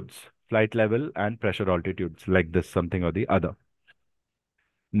altitudes, flight level and pressure altitudes, like this, something or the other.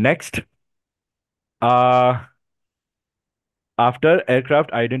 Next, uh, after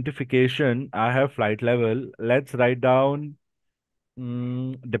aircraft identification, I have flight level. Let's write down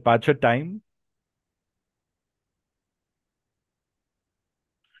departure time.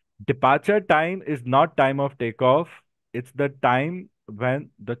 Departure time is not time of takeoff. It's the time when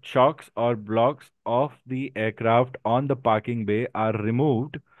the chocks or blocks of the aircraft on the parking bay are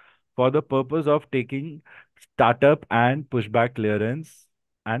removed for the purpose of taking startup and pushback clearance,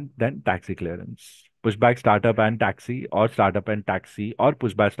 and then taxi clearance. Pushback, startup and taxi, or startup and taxi, or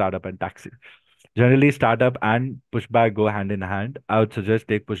pushback, startup and taxi. Generally, startup and pushback go hand in hand. I would suggest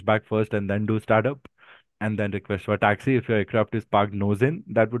take pushback first and then do startup, and then request for taxi. If your aircraft is parked nose in,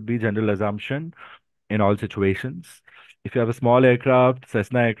 that would be general assumption in all situations. If you have a small aircraft,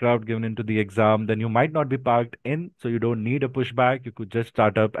 Cessna aircraft given into the exam, then you might not be parked in, so you don't need a pushback. You could just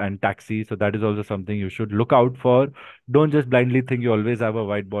start up and taxi. So that is also something you should look out for. Don't just blindly think you always have a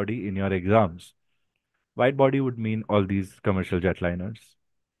wide body in your exams. Wide body would mean all these commercial jetliners.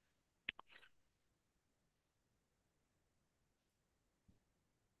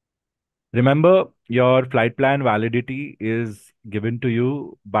 Remember, your flight plan validity is given to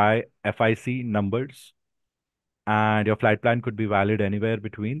you by FIC numbers, and your flight plan could be valid anywhere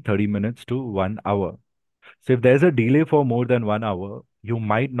between 30 minutes to 1 hour. So if there's a delay for more than 1 hour, you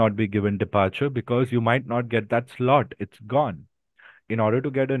might not be given departure because you might not get that slot. It's gone. In order to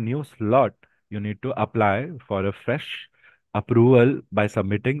get a new slot, you need to apply for a fresh approval by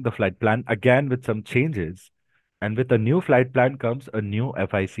submitting the flight plan again with some changes. And with a new flight plan comes a new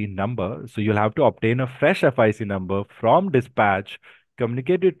FIC number. So you'll have to obtain a fresh FIC number from dispatch,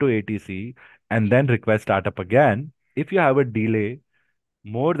 communicate it to ATC, and then request startup again. If you have a delay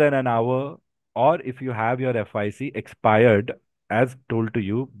more than an hour, or if you have your FIC expired as told to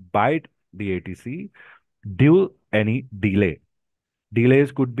you by the ATC, due any delay.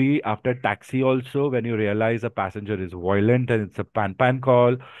 Delays could be after taxi also, when you realize a passenger is violent and it's a pan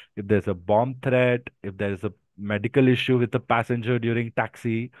call, if there's a bomb threat, if there's a medical issue with the passenger during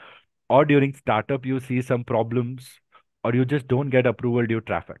taxi, or during startup you see some problems, or you just don't get approval due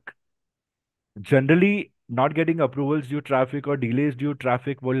traffic. Generally, not getting approvals due traffic or delays due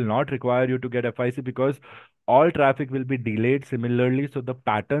traffic will not require you to get FIC, because all traffic will be delayed similarly. So the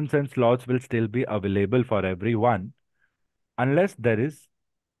patterns and slots will still be available for everyone, unless there is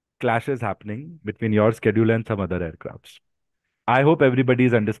clashes happening between your schedule and some other aircrafts. I hope everybody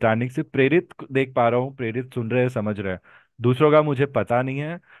is understanding. सिर्फ प्रेरित को देख पा रहा हूँ, प्रेरित सुन रहे हैं, समझ रहे हैं, दूसरों का मुझे पता नहीं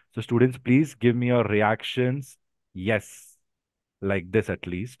है। So students please give me your reactions, yes, like this at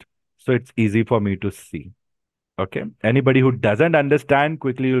least, so it's easy for me to see. Okay, anybody who doesn't understand,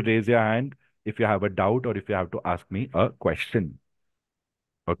 quickly you raise your hand if you have a doubt or if you have to ask me a question.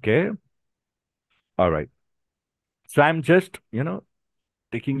 Okay, all right. So I'm just,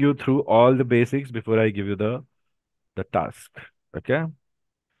 taking you through all the basics before I give you the task. Okay,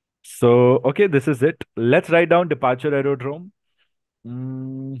 so okay, this is it. Let's write down departure aerodrome.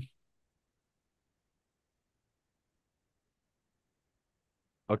 Mm,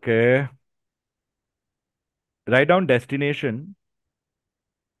 okay, write down destination.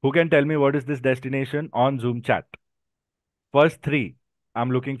 Who can tell me what is this destination on Zoom chat? First three.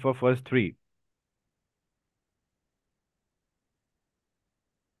 I'm looking for first three.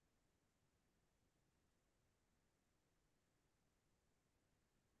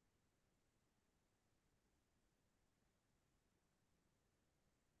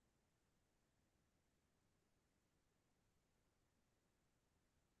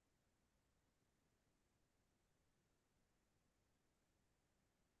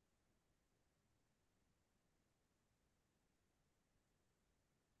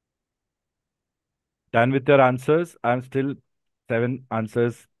 Done with your answers? I'm still, seven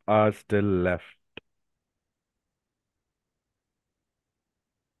answers are still left.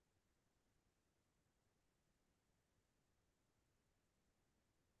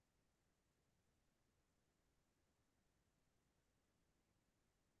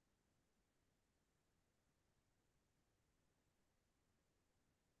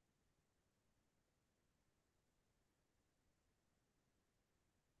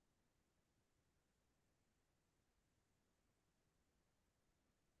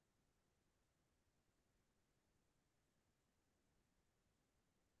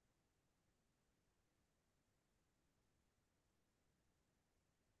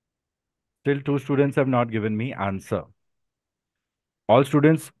 Still two students have not given me answer. All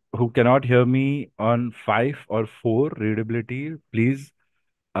students who cannot hear me on 5 or 4 readability, please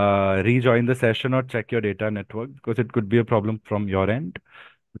rejoin the session or check your data network because it could be a problem from your end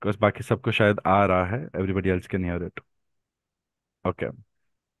because बाकी सबको शायद आ रहा है. Everybody else can hear it. Okay.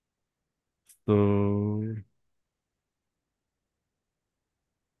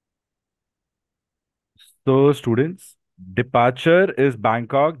 So students, departure is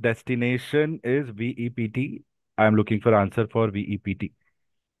Bangkok, destination is VEPT. I am looking for answer for VEPT.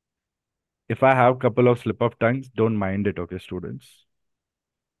 If I have couple of slip of tongues, don't mind it, okay, students.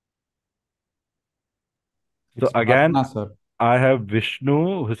 So It's again, Patna, sir. I have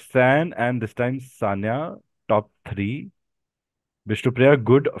Vishnu, Hussain, and this time Sanya, top 3. Vishnu Priya,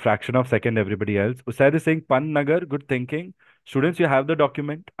 good fraction of second, everybody else. Usaid is saying Pan Nagar, good thinking. Students, you have the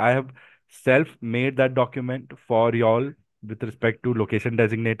document. I have self-made that document for y'all with respect to location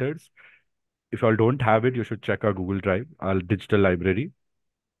designators. If y'all don't have it, you should check our Google Drive, our digital library.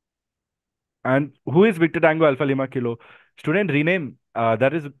 And who is Victor Tango Alpha Lima Kilo? Student, rename.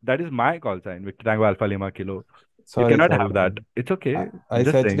 That is my call sign, Victor Tango Alpha Lima Kilo. You Sorry, cannot sorry. have that. It's okay. I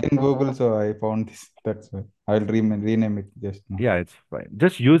Just searched saying. in Google, so I found this. That's why I'll rename it just now. Yeah, it's fine.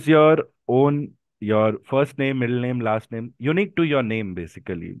 Just use your first name, middle name, last name, unique to your name,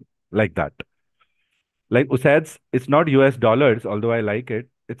 basically, like that. Like Usaid's, it's not US dollars, although I like it.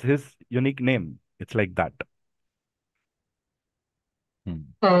 It's his unique name. It's like that.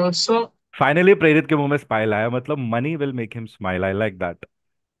 Hmm. So Finally, Prerit के मुंह में smile आया. मतलब money will make him smile. I like that.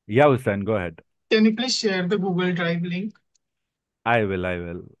 Yeah, Usain, go ahead. can you please share the Google Drive link? I will. I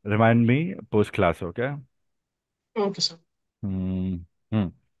will. Remind me post class, okay? Okay, sir. Hmm. Hmm.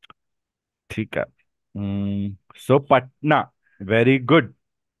 ठीक है. So Patna, very good.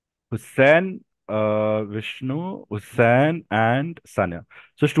 Hussain, Vishnu, Hussain, and Sanya.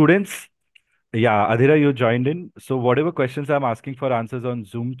 So students, yeah, Adhira, you joined in. So whatever questions I'm asking for answers on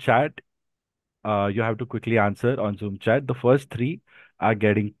Zoom chat, you have to quickly answer on Zoom chat. The first 3 are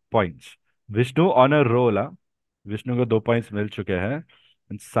getting points. Vishnu on a roll, huh? Vishnu को 2 points मिल चुके हैं.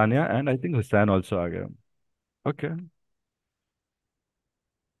 And Sanya and I think Hussain also आ गया. Okay,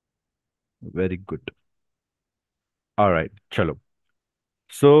 very good. All right, chalo.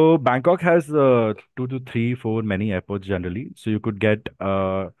 So Bangkok has 2 to 3, 4 many airports generally. So you could get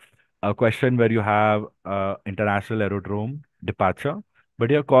a question where you have international aerodrome departure, but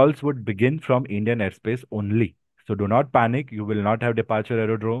your calls would begin from Indian airspace only. So do not panic. You will not have departure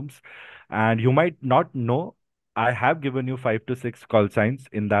aerodromes, and you might not know. I have given you 5 to 6 call signs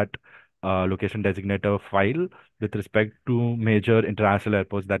in that location designator file with respect to major international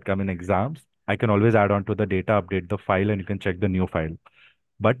airports that come in exams. I can always add on to the data, update the file, and you can check the new file.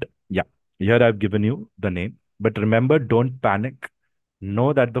 But yeah, here I've given you the name. But remember, don't panic.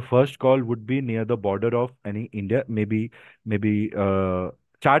 Know that the first call would be near the border of any India, maybe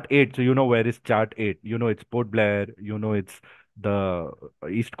chart 8. So you know where is chart 8. You know it's Port Blair, you know it's the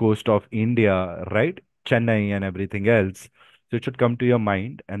east coast of India, right? Chennai and everything else. So it should come to your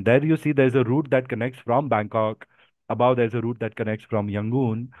mind. And there you see there's a route that connects from Bangkok. Above there's a route that connects from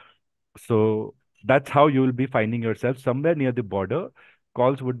Yangon. So that's how you will be finding yourself somewhere near the border.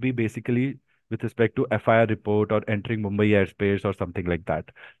 Calls would be basically with respect to FIR report or entering Mumbai airspace or something like that.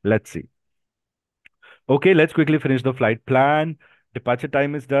 Let's see. Okay, let's quickly finish the flight plan. Departure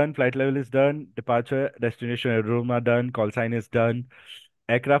time is done, flight level is done, departure, destination, aerodrome are done, call sign is done.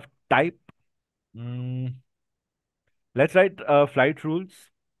 Aircraft type. Mm, let's write flight rules.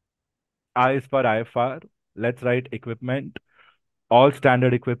 I is for IFR. Let's write equipment. All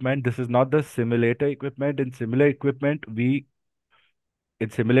standard equipment. This is not the simulator equipment. In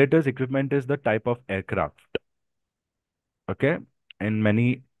simulators, equipment is the type of aircraft. Okay. In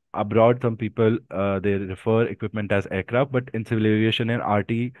many abroad, some people they refer equipment as aircraft, but in civil aviation and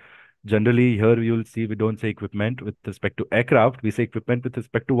RT, generally here you will see we don't say equipment with respect to aircraft. We say equipment with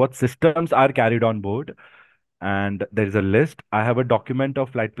respect to what systems are carried on board. And there is a list. I have a document of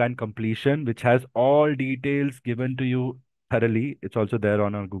flight plan completion which has all details given to you thoroughly. It's also there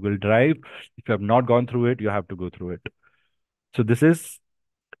on our Google Drive. If you have not gone through it, you have to go through it. So this is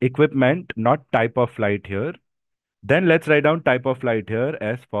equipment, not type of flight here. Then let's write down type of flight here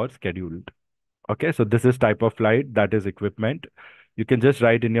as for scheduled. Okay, so this is type of flight, that is equipment. You can just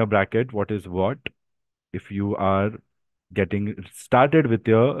write in your bracket what is what if you are getting started with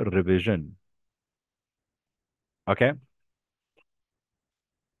your revision. Okay,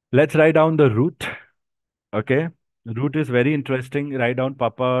 let's write down the route. Okay, route is very interesting. Write down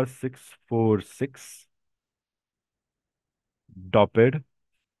Papa 646, Doped,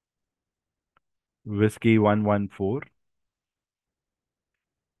 Whiskey 114,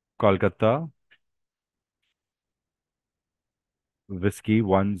 Kolkata, Whiskey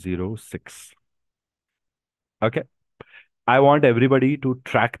 106. Okay. I want everybody to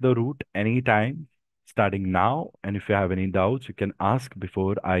track the route anytime, starting now. And if you have any doubts, you can ask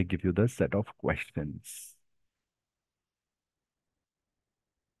before I give you the set of questions.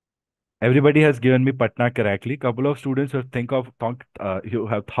 Everybody has given me Patna correctly. Couple of students have you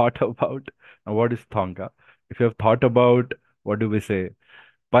have thought about what is Thonka. If you have thought about what do we say,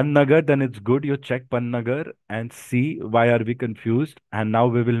 Pannagar, then it's good you check Pannagar and see why are we confused. And now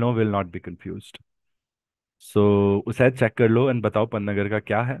we will know we'll not be confused. So उसे check कर लो and बताओ पन्नागर का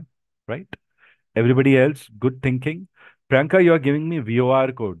क्या है, right? Everybody else, good thinking. Priyanka, you are giving me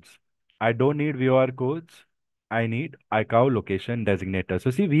VOR codes. I don't need VOR codes. I need ICAO location designator.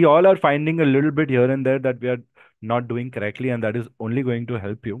 So see, we all are finding a little bit here and there that we are not doing correctly, and that is only going to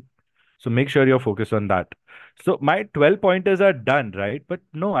help you. So make sure you're focused on that. So my 12 pointers are done, right? But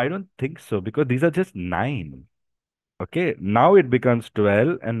no, I don't think so because these are just 9. Okay, now it becomes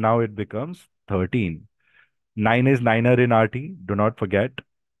 12 and now it becomes 13. 9 is niner in RT. Do not forget.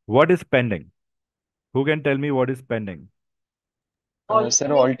 What is pending? Who can tell me what is pending?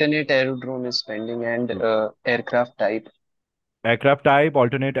 Sir, alternate aerodrome is pending and Good. aircraft type. Aircraft type,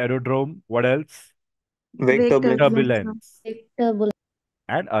 alternate aerodrome. What else? Vector Vector blend. Turbulence Victor Bull.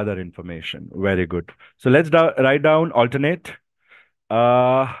 and other information. Very good. So let's write down alternate.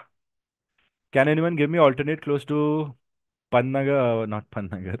 Uh, can anyone give me alternate close to Pannagar? Not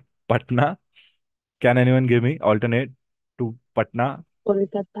Pannagar. Patna. Can anyone give me alternate to Patna?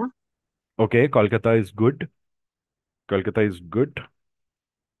 Kolkata, Okay, Kolkata is good. Kolkata is good.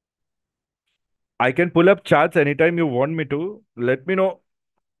 I can pull up charts anytime you want me to. Let me know.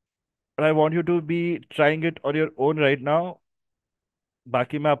 I want you to be trying it on your own right now.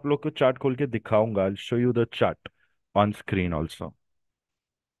 बाकी मैं आप लोग को chart खोल के दिखाऊंगा. I'll show you the chart on screen also.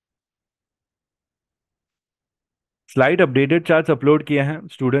 Slide updated charts upload किए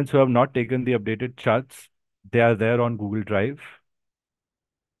हैं. Students who have not taken the updated charts, they are there on Google Drive.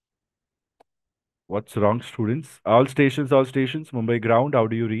 What's wrong, students? All stations, Mumbai ground. How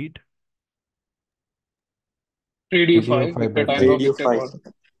do you read? Radio Radio 5, 5 Victor better. Tango, Radio Victor 5. Golf.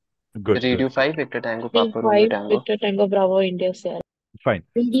 Good, good, Radio good. 5, Victor Tango, Radio Papa Romeo 5, Tango. Victor Tango Bravo, India Sierra. Fine.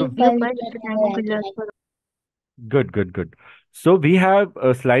 Radio So 5 5 Victor Victor Tango Tango Yankee Killer Mike. for good, good, good. So we have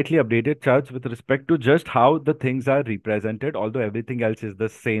slightly updated charts with respect to just how the things are represented, although everything else is the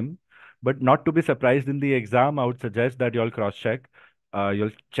same. But not to be surprised in the exam, I would suggest that you all cross-check.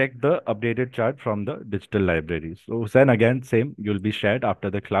 You'll check the updated chart from the digital library. So then again, same, you'll be shared after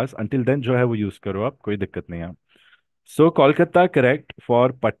the class. Until then, जो है वो use करो आप, कोई दिक्कत नहीं है. So Kolkata correct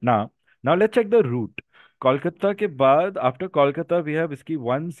for Patna. Now let's check the route. Kolkata ke baad, after Kolkata, we have whiskey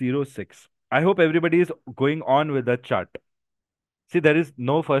 106. I hope everybody is going on with the chart. See, there is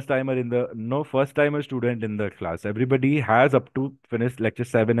no first timer student in the class. Everybody has up to finish lecture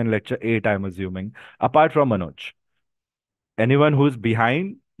 7 and lecture 8, I'm assuming, apart from Manoj. Anyone who's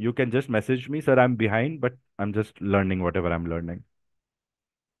behind, you can just message me, sir, I'm behind, but I'm just learning whatever I'm learning.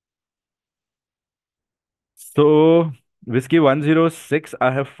 So, whiskey 106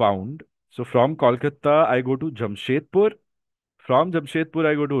 I have found. So, from Kolkata, I go to Jamshedpur. From Jamshedpur,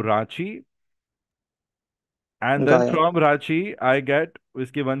 I go to Ranchi. And then Gaya. from Ranchi, I get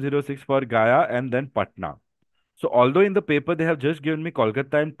whiskey 106 for Gaya and then Patna. So, although in the paper they have just given me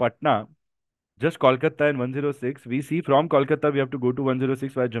Kolkata and Patna, just Kolkata and 106, we see from Kolkata we have to go to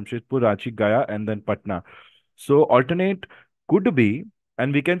 106 via Jamshedpur, Ranchi, Gaya, and then Patna. So, alternate could be,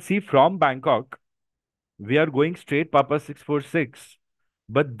 and we can see from Bangkok, we are going straight Papa 646,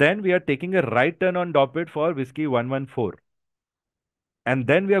 but then we are taking a right turn on Doppet for Whiskey 114. And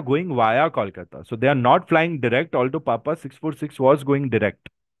then we are going via Kolkata. So they are not flying direct, although Papa 646 was going direct.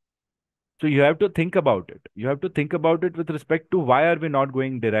 So you have to think about it. You have to think about it with respect to why are we not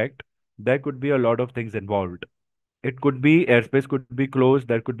going direct. There could be a lot of things involved. It could be airspace could be closed,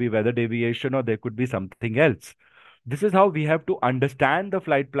 there could be weather deviation, or there could be something else. This is how we have to understand the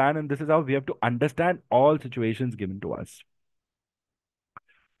flight plan, and this is how we have to understand all situations given to us.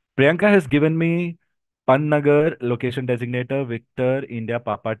 Priyanka has given me Pannagar location designator Victor India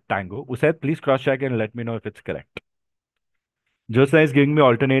Papa Tango. Usaid, please cross check and let me know if it's correct. Josna is giving me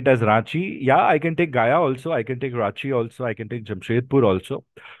alternate as Ranchi. Yeah, I can take Gaya also. I can take Ranchi also. I can take Jamshedpur also.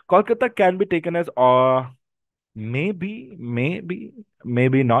 Kolkata can be taken as maybe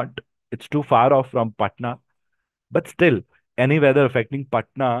not. It's too far off from Patna. But still, any weather affecting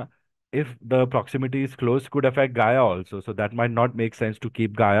Patna, if the proximity is close, could affect Gaya also. So that might not make sense to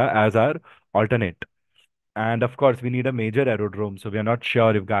keep Gaya as our alternate. And of course, we need a major aerodrome. So we are not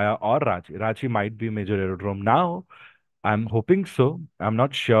sure if Gaya or Ranchi. Ranchi might be a major aerodrome now. I'm hoping so. I'm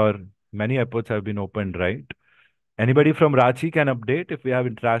not sure. Many airports have been opened, right? Anybody from Ranchi can update if we have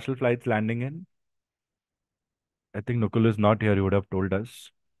international flights landing in. I think Nukul is not here. He would have told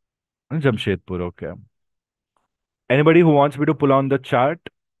us. Jamshedpur, okay. Anybody who wants me to pull on the chart?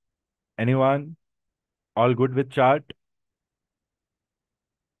 Anyone? All good with chart?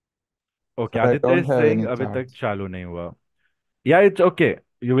 Okay, Sir, I Aditya don't is have saying any अभी तक charts. चालू नहीं हुआ. Yeah, it's okay.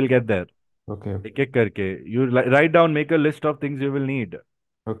 You will get there. Okay, एक एक करके. You write down, make a list of things you will need.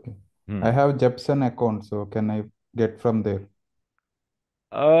 okay. Hmm. I have Jepson account, so can I get from there?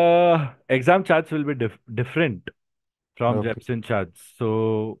 Exam charts will be different from Okay, Jepson charts,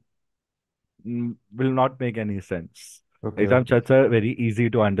 so will not make any sense. okay, Exam okay. charts are very easy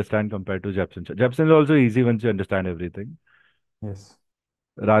to understand compared to Jepson charts. Jepson is also easy once you understand everything. Yes.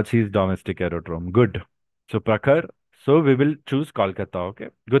 Ranchi's domestic aerodrome. Good. So Prakhar, so we will choose Kolkata. Okay.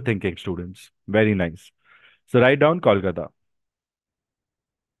 Good thinking, students. Very nice. So write down Kolkata.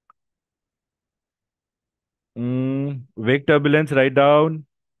 Wake turbulence, write down,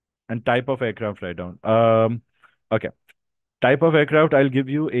 and type of aircraft, write down. Okay. Type of aircraft, I'll give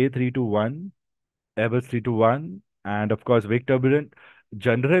you A321, Airbus 321, and of course, wake turbulent.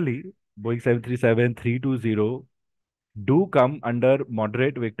 Generally, Boeing 737 320 do come under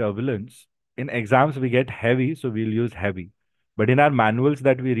moderate wake turbulence. In exams, we get heavy, so we'll use heavy. But in our manuals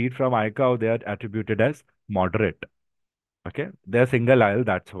that we read from ICAO, they are attributed as moderate. Okay, they're single aisle,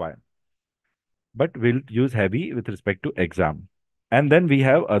 that's why. But we'll use heavy with respect to exam. And then we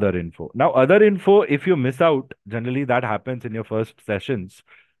have other info. Now, other info, if you miss out, generally that happens in your first sessions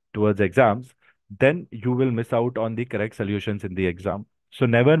towards exams, then you will miss out on the correct solutions in the exam. So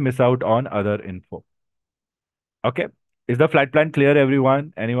never miss out on other info. Okay. Is the flight plan clear,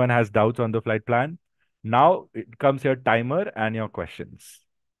 everyone? Anyone has doubts on the flight plan? Now it comes your timer and your questions.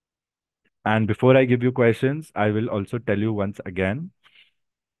 And before I give you questions, I will also tell you once again,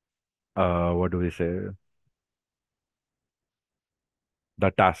 what do we say? The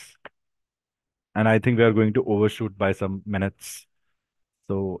task. And I think we are going to overshoot by some minutes.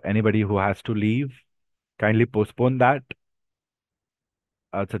 So anybody who has to leave, kindly postpone that.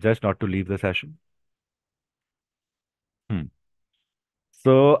 I'll suggest not to leave the session. Hmm.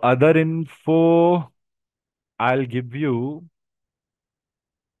 So other info, I'll give you.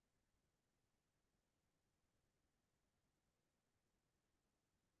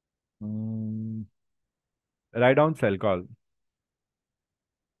 Mm, write down cell call.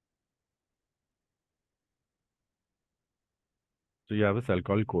 So you have a cell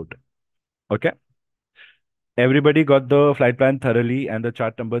call code. Okay. Everybody got the flight plan thoroughly and the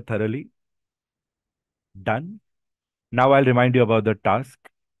chart number thoroughly? Done. Now I'll remind you about the task.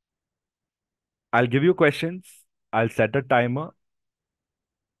 I'll give you questions. I'll set a timer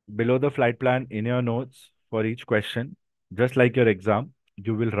below the flight plan in your notes for each question. Just like your exam,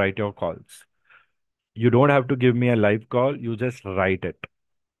 you will write your calls. You don't have to give me a live call. You just write it.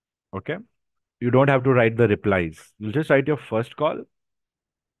 Okay. You don't have to write the replies. You just write your first call,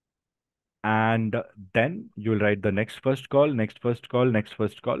 and then you'll write the next first call, next first call, next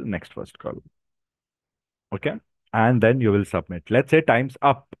first call, next first call. Okay. And then you will submit. Let's say time's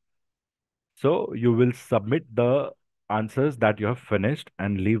up. So you will submit the answers that you have finished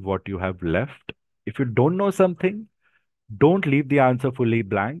and leave what you have left. If you don't know something, don't leave the answer fully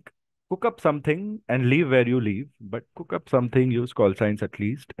blank. Cook up something and leave where you leave, but cook up something, use call signs at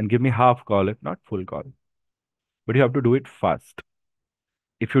least, and give me half call, if not full call. But you have to do it fast.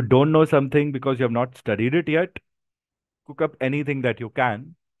 If you don't know something because you have not studied it yet, cook up anything that you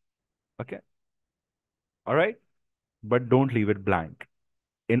can. Okay. All right. But don't leave it blank.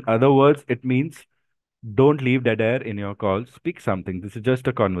 In other words, it means don't leave dead air in your call. Speak something. This is just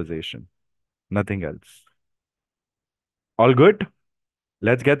a conversation, nothing else. All good?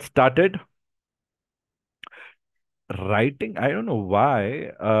 Let's get started. Writing, I don't know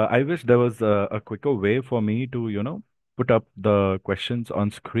why. I wish there was a quicker way for me to, put up the questions on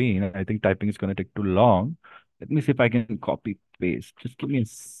screen. I think typing is going to take too long. Let me see if I can copy paste. Just give me a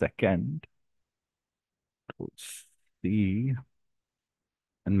second to see.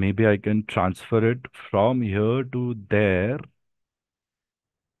 And maybe I can transfer it from here to there.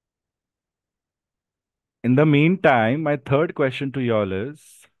 In the meantime, my third question to y'all is,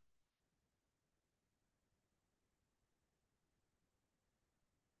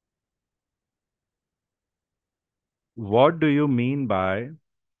 what do you mean by,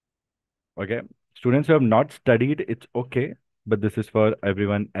 okay, students who have not studied, it's okay, but this is for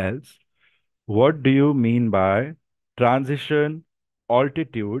everyone else. What do you mean by transition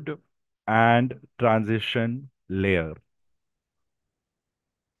altitude and transition layer?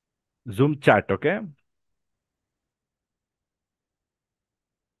 Zoom chat, okay?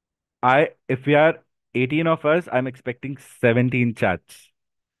 If we are 18 of us, I'm expecting 17 chats.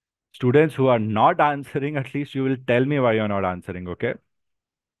 Students who are not answering, at least you will tell me why you're not answering, okay?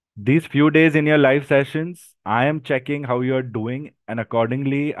 These few days in your live sessions, I am checking how you're doing, and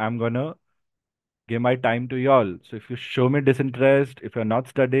accordingly, I'm gonna give my time to y'all. So if you show me disinterest, if you're not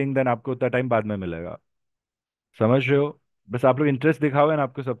studying, then आपको उतना time बाद में मिलेगा. समझ रहे हो? बस आप लोग इंटरेस्ट दिखाओ and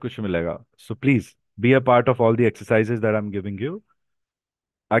आपको सब कुछ मिलेगा. So please be a part of all the exercises that I'm giving you.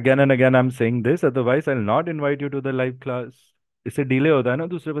 Again and again I'm saying this, otherwise I'll not invite you to the live class. इससे डिले होता है ना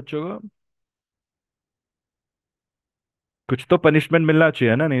दूसरे बच्चों का. कुछ तो पनिशमेंट मिलना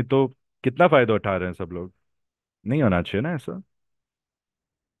चाहिए ना, नहीं तो कितना फायदा उठा रहे हैं सब लोग. नहीं होना चाहिए ना ऐसा.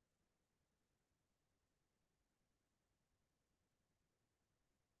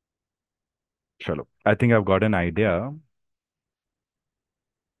 चलो, I think I've got an idea.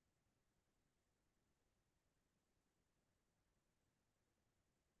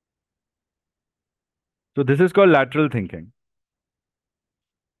 So this is called lateral thinking.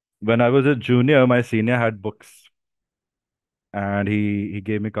 When I was a junior, my senior had books, and he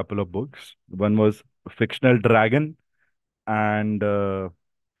gave me a couple of books. One was Fictional Dragon, and uh,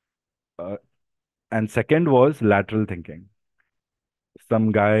 second was Lateral Thinking.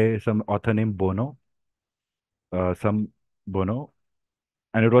 Some guy, some author named some Bono,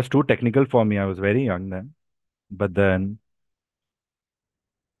 and it was too technical for me. I was very young then. But then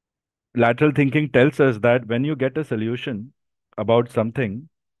lateral thinking tells us that when you get a solution about something,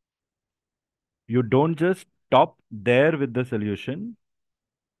 you don't just stop there with the solution.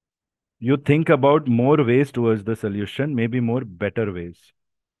 You think about more ways towards the solution, maybe more better ways.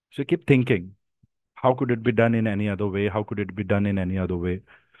 So keep thinking, how could it be done in any other way? How could it be done in any other way?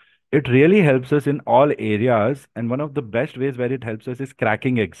 It really helps us in all areas. And one of the best ways where it helps us is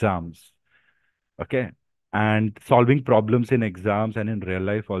cracking exams. Okay. And solving problems in exams and in real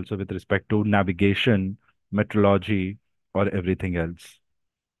life also with respect to navigation, metrology, or everything else.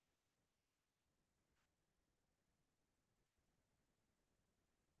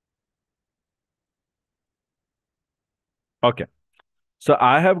 Okay. So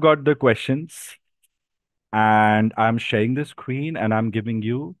I have got the questions and I'm sharing the screen and I'm giving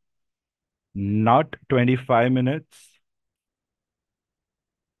you not 25 minutes.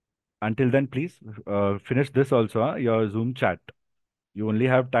 Until then, please finish this also, your Zoom chat. You only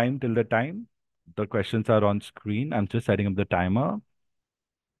have time till the time. The questions are on screen. I'm just setting up the timer.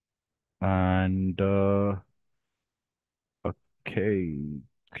 And okay,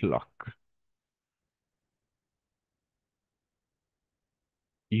 clock.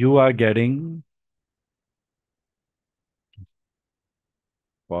 You are getting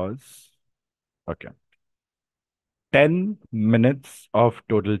pause. Okay. 10 minutes of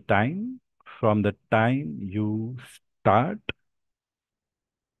total time from the time you start.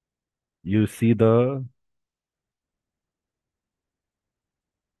 You see this,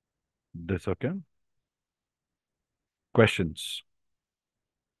 okay? Questions.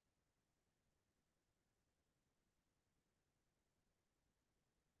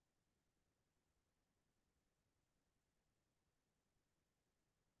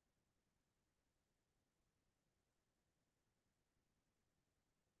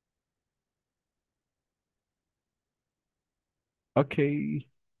 Okay.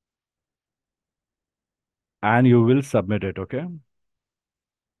 And you will submit it, okay?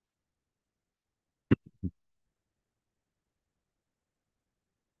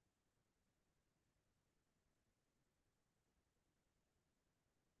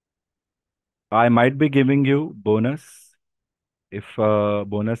 I might be giving you bonus if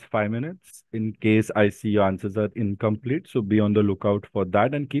bonus 5 minutes in case I see your answers are incomplete. So be on the lookout for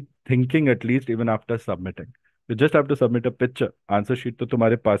that and keep thinking at least even after submitting. You just have to submit a picture. Answer sheet तो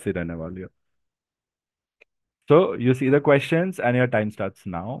तुम्हारे पास ही रहने वाली है. So you see the questions and your time starts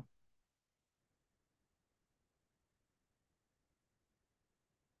now.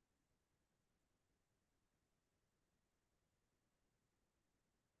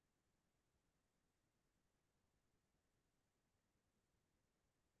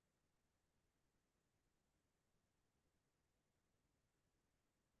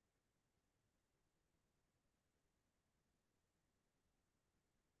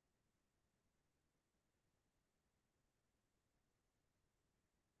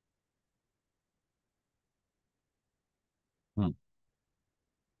 Hmm.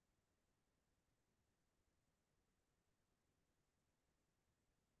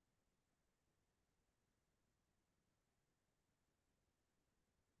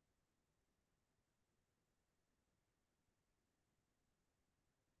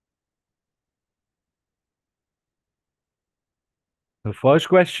 The first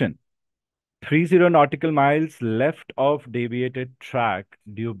question. 30 nautical miles left of deviated track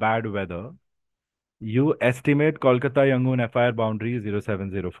due bad weather. You estimate Kolkata Yangon FIR boundary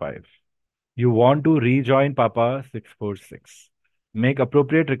 0705. You want to rejoin Papa 646. Make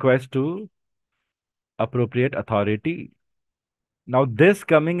appropriate request to appropriate authority. Now, this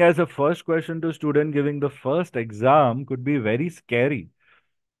coming as a first question to student giving the first exam could be very scary.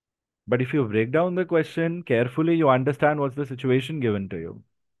 But if you break down the question carefully, you understand what's the situation given to you.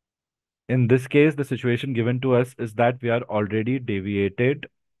 In this case, the situation given to us is that we are already deviated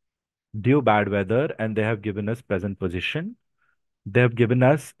due bad weather and they have given us present position. They have given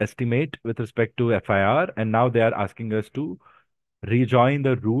us estimate with respect to FIR and now they are asking us to rejoin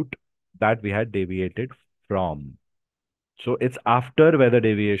the route that we had deviated from. So it's after weather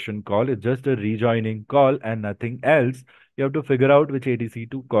deviation call. It's just a rejoining call and nothing else. You have to figure out which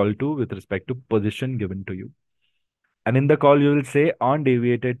ATC to call to with respect to position given to you. And in the call, you will say on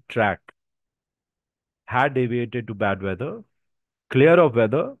deviated track, had deviated to bad weather, clear of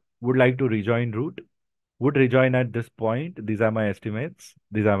weather, would like to rejoin route, would rejoin at this point. These are my estimates.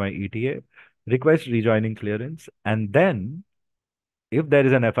 These are my ETA. Request rejoining clearance. And then if there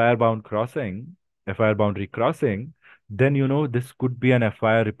is an FIR bound crossing, FIR boundary crossing, then you know this could be an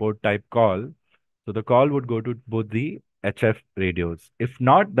FIR report type call. So the call would go to both the HF radios. If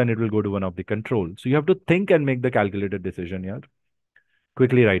not, then it will go to one of the control. So you have to think and make the calculated decision here.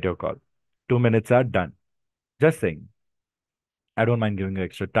 Quickly write your call. 2 minutes are done. Just saying. I don't mind giving you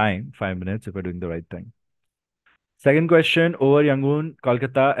extra time, 5 minutes if you're doing the right thing. Second question, over Yangon,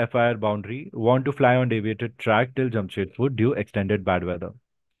 Kolkata FIR boundary. Want to fly on deviated track till Jamshedpur due extended bad weather.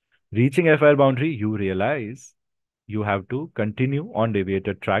 Reaching FIR boundary, you realize you have to continue on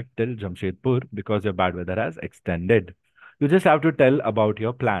deviated track till Jamshedpur because your bad weather has extended. You just have to tell about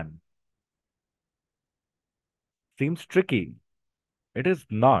your plan. Seems tricky. It is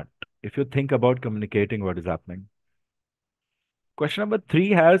not if you think about communicating what is happening. Question number 3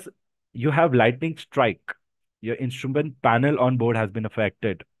 has you have lightning strike. Your instrument panel on board has been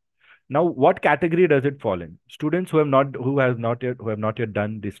affected. Now, what category does it fall in? Students who have not yet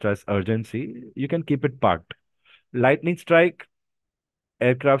done distress urgency, you can keep it parked. Lightning strike,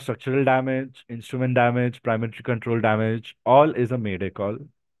 aircraft structural damage, instrument damage, primary control damage, all is a mayday call.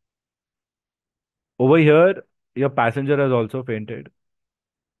 Over here, your passenger has also fainted.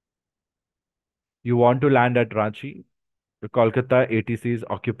 You want to land at Ranchi. The Kolkata ATC is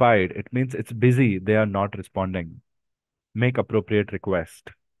occupied. It means it's busy. They are not responding. Make appropriate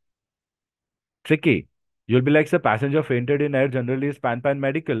request. Tricky. You'll be like, sir, passenger fainted in air generally is pan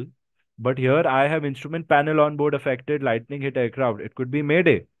medical. But here I have instrument panel on board affected, lightning hit aircraft. It could be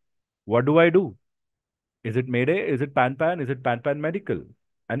mayday. What do I do? Is it Mayday? Is it Pan Pan? Is it Pan Pan Medical?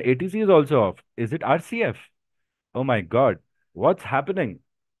 And ATC is also off. Is it RCF? Oh my God, what's happening?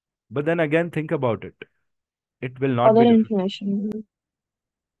 But then again, think about it. It will not Other be difficult. information.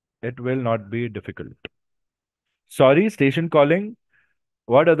 It will not be difficult. Sorry, station calling.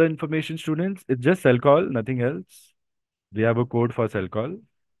 What other information, students? It's just cell call, nothing else. We have a code for cell call.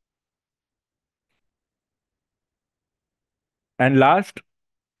 And last,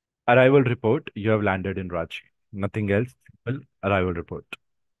 arrival report. You have landed in Ranchi. Nothing else. Simple arrival report.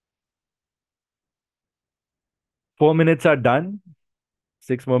 4 minutes are done.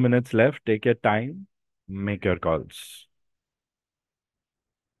 6 more minutes left. Take your time. Make your calls.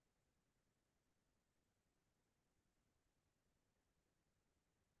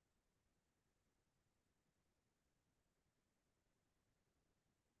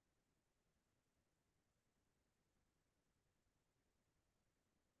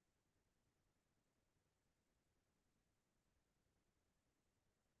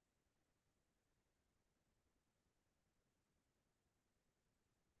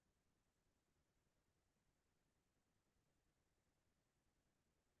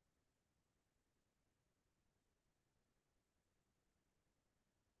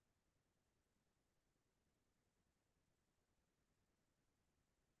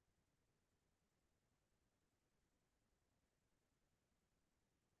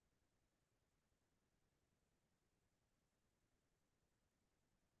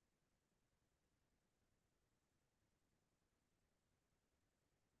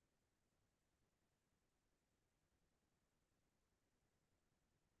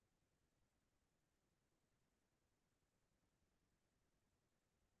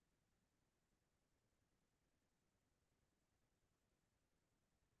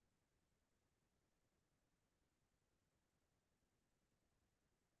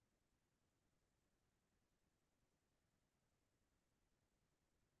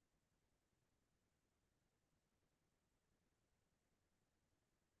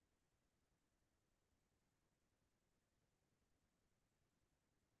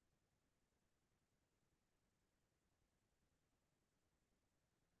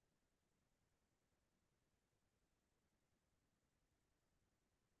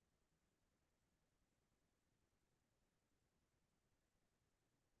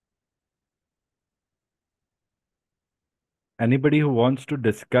 Anybody who wants to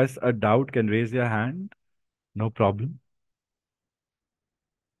discuss a doubt can raise your hand. No problem.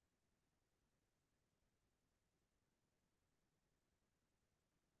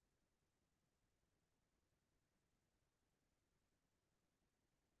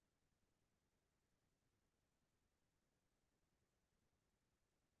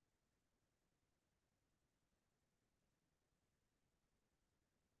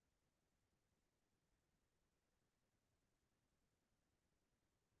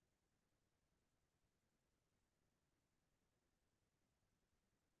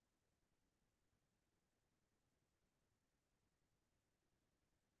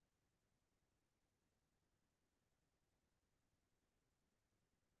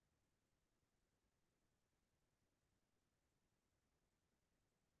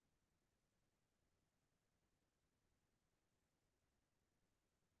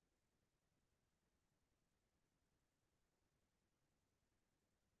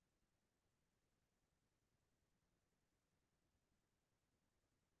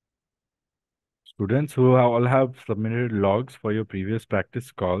 Students who all have submitted logs for your previous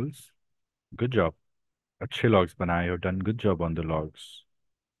practice calls, good job. अच्छे logs बनाए. You've done good job on the logs.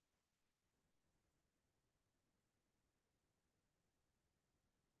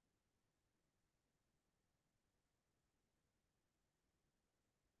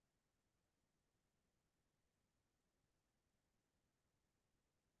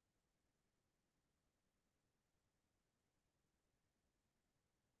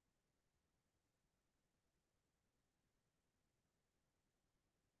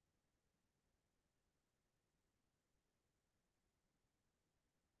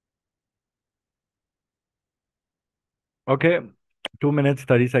 Okay, 2 minutes,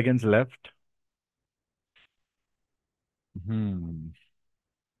 30 seconds left. Hmm.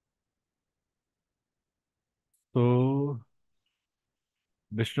 So,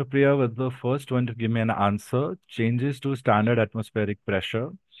 Vishnupriya was the first one to give me an answer. Changes to standard atmospheric pressure.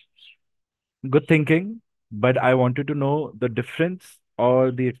 Good thinking, but I wanted to know the difference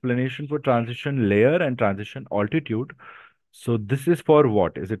or the explanation for transition layer and transition altitude. So this is for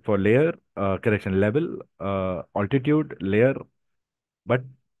what? Is it for layer, correction, level, altitude, layer? But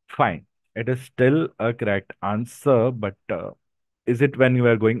fine. It is still a correct answer, but is it when you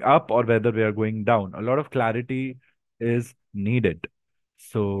are going up or whether we are going down? A lot of clarity is needed.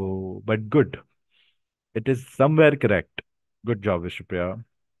 So, but good. It is somewhere correct. Good job, Vishnupriya.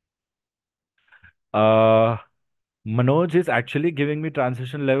 Uh, Manoj is actually giving me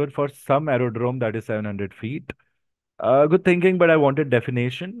transition level for some aerodrome that is 700 feet. Good thinking, but I wanted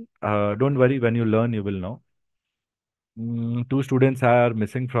definition. Don't worry, when you learn, you will know. Two students are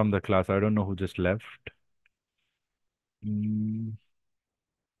missing from the class. I don't know who just left. Mm,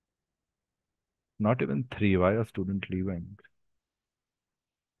 Not even three. Why are student leaving?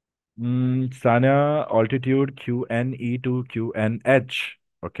 Sanya, altitude QNE to QNH.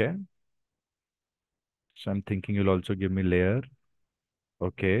 Okay. So I'm thinking you'll also give me layer.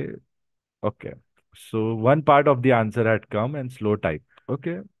 Okay. Okay. So one part of the answer had come and slow type.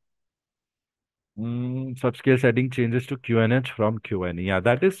 Okay. Subscale setting changes to QNH from QNE. Yeah,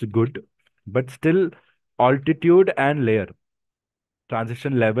 that is good. But still, altitude and layer,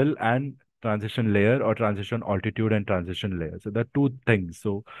 transition level and transition layer, or transition altitude and transition layer. So the two things.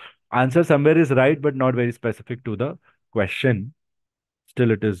 So answer somewhere is right, but not very specific to the question.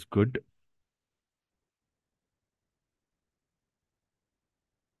 Still, it is good.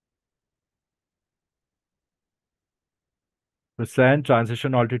 Percent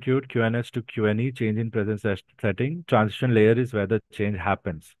transition altitude, QNH to QNE, change in presence setting. Transition layer is where the change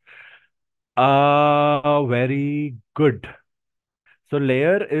happens. Very good. So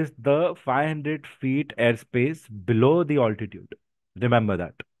layer is the 500 feet airspace below the altitude. Remember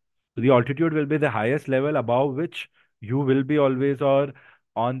that. So the altitude will be the highest level above which you will be always or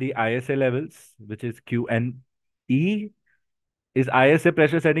on the ISA levels, which is QNE. Is ISA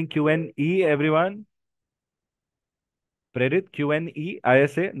pressure setting QNE, everyone? Prerit, QNE,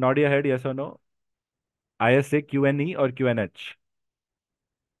 ISA, nod your head, yes or no? ISA, QNE or QNH?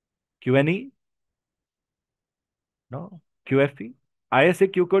 QNE? No? QFE? ISA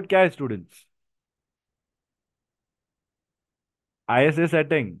Q code क्या है students? ISA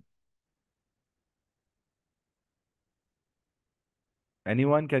setting.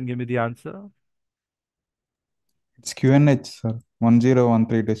 Anyone can give me the answer? It's QNH, sir.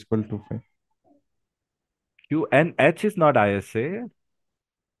 1013 decibel 25. QNH is not ISA.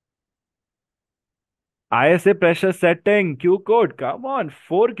 ISA pressure setting, Q code. Come on,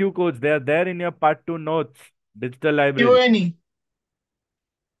 four Q codes. They are there in your part 2 notes, digital library. QNE.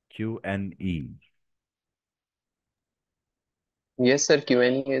 QNE. Yes, sir.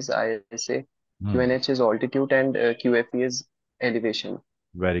 QNE is ISA, Hmm. QNH is altitude, and QFE is elevation.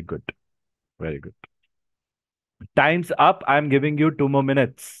 Very good. Very good. Time's up. I'm giving you 2 more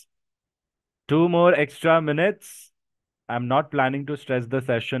minutes. 2 more extra minutes. I'm not planning to stress the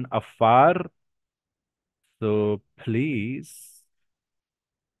session afar. So please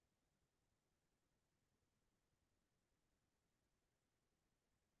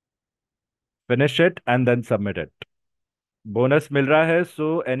finish it and then submit it. Bonus मिल रहा है.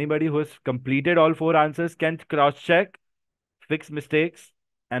 So anybody who has completed all four answers can cross check, fix mistakes,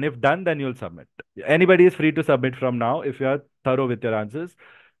 and if done, then you'll submit. Anybody is free to submit from now if you are thorough with your answers.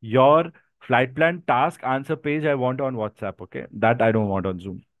 Your flight plan task answer page I want on WhatsApp. Okay, that I don't want on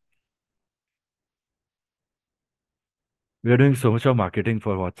Zoom. We are doing so much of marketing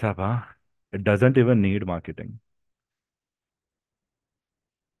for WhatsApp, huh? It doesn't even need marketing.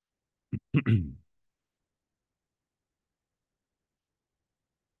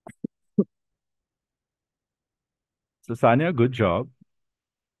 So Sanya, good job.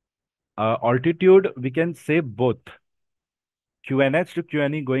 Altitude, we can say both. QNH to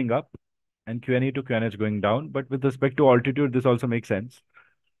QNE going up and QNE to QNH going down. But with respect to altitude, this also makes sense.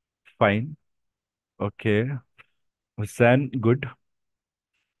 Fine. Okay. Hussain, good.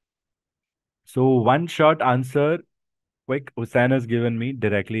 So one short answer, quick. Hussain has given me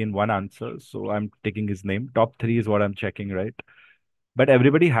directly in one answer. So I'm taking his name. Top three is what I'm checking, right? But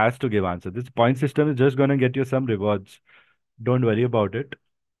everybody has to give answer. This point system is just going to get you some rewards. Don't worry about it.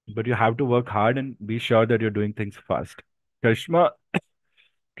 But you have to work hard and be sure that you're doing things fast. Karishma,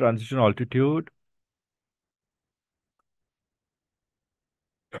 transition altitude.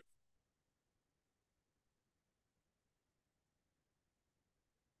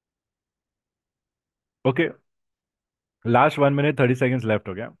 Okay. Last 1 minute, 30 seconds left.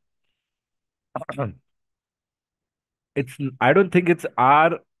 Okay. I don't think it's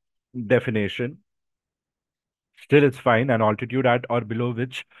our definition. Still, it's fine. An altitude at or below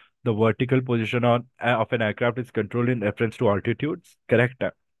which the vertical position of an aircraft is controlled in reference to altitudes. Correct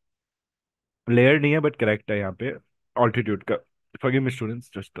है. Layer नहीं है, but correct है यहाँ पे altitude का. Forgive me, students.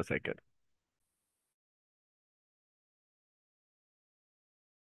 Just a second.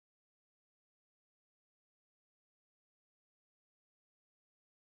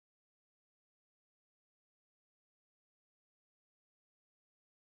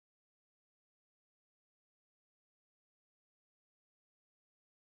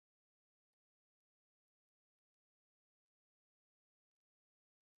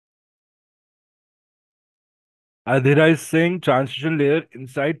 Adhira is saying transition layer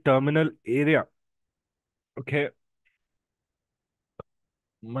inside terminal area. Okay.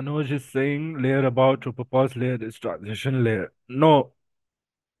 Manoj is saying layer above tropopause layer is transition layer. No,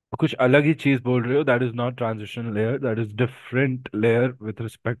 कुछ अलग ही चीज बोल रहे हो. That is not transition layer. That is different layer with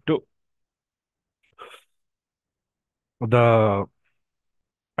respect to the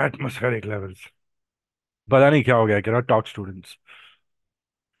atmospheric levels. पता नहीं क्या हो गया. I cannot talk students.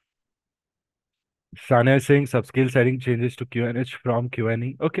 Sanya is saying subscale setting changes to QNH from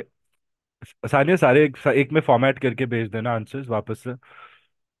QNE. Okay. Sania सारे एक में फॉर्मेट करके भेज देना आंसर्स वापस से.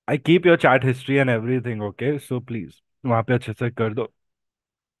 I keep your chat history and everything. Okay so please वहां पे अच्छे से कर दो.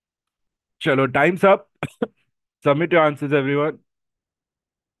 चलो times up. Submit your answers everyone.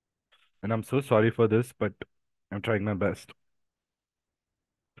 And I am so sorry for this but I am trying my best.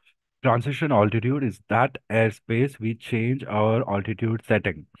 Transition altitude is that airspace we change our altitude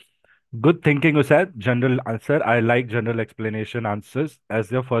setting. Good thinking, Usaid. General answer. I like general explanation answers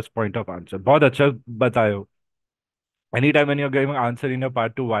as your first point of answer. बहुत अच्छा बताए हो. Anytime when you're giving answer in your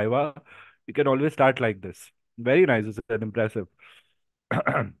part two Viva, you can always start like this. Very nice, Usaid. Impressive.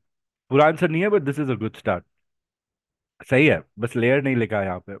 पूरा answer नहीं है but this is a good start. सही है बस लेयर नहीं लिखा है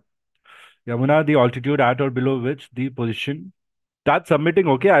यहाँ पे. यमुना द ऑल्टीट्यूड एट और below which the position. Start submitting.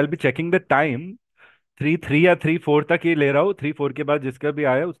 Okay I will be checking the time. 3-3 या 3-4 तक ही ले रहा हूँ. 3-4 के बाद जिसका भी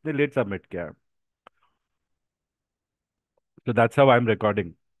आया उसने लेट सबमिट किया है. So that's how I'm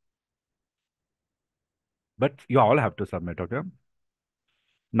recording. But you all have to submit, okay?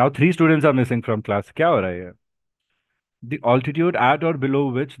 Now 3 students are missing from class. क्या हो रहा है ये? The altitude at or below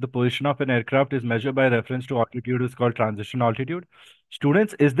which the position of an aircraft is measured by reference to altitude is called transition altitude.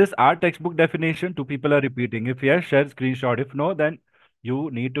 Students, is this our textbook definition? Two people are repeating. If yes, share screenshot. If no, then you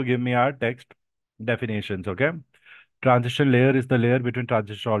need to give me our text definitions, okay? Transition layer is the layer between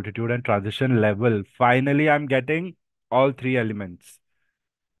transition altitude and transition level. Finally, I'm getting all 3 elements.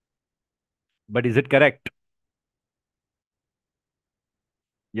 But is it correct?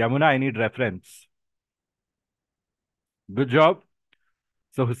 Yamuna, I need reference. Good job.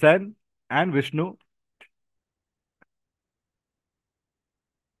 So Hussain and Vishnu,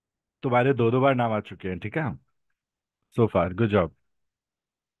 तुम्हारे 2-2 बार नाम आ चुके हैं. ठीक है. So far, good job.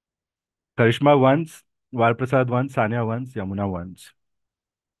 Karishma once, Varprasad once, Sanya once, Yamuna once.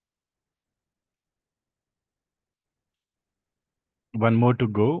 One more to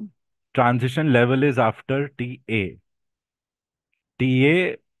go. Transition level is after TA.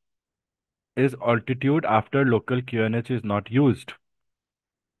 TA is altitude after local QNH is not used.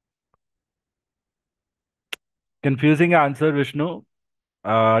 Confusing answer, Vishnu.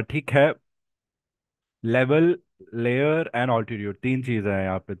 ठीक है. Level, layer and altitude. 3 चीजें हैं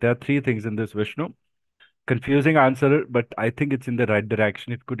यहाँ पे. There are 3 things in this, Vishnu. Confusing answer, but I think it's in the right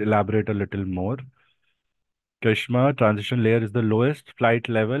direction. If you could elaborate a little more. Krishma, transition layer is the lowest flight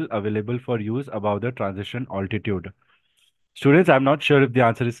level available for use above the transition altitude. Students, I'm not sure if the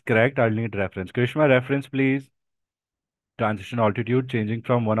answer is correct. I'll need reference. Krishma, reference, please. Transition altitude, changing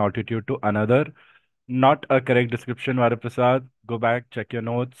from one altitude to another. Not a correct description, Varaprasad. Go back, check your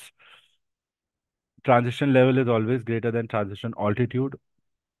notes. Transition level is always greater than transition altitude.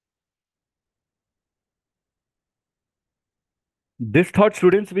 This thought,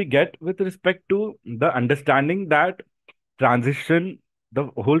 students, we get with respect to the understanding that transition, the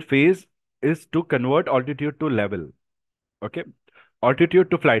whole phase is to convert altitude to level. Okay. Altitude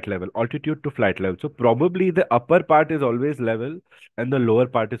to flight level, altitude to flight level. So probably the upper part is always level and the lower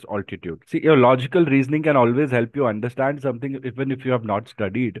part is altitude. See, your logical reasoning can always help you understand something even if you have not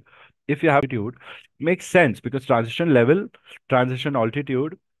studied. If you have altitude, makes sense because transition level, transition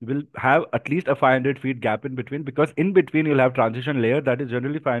altitude will have at least a 500 feet gap in between, because in between you'll have transition layer that is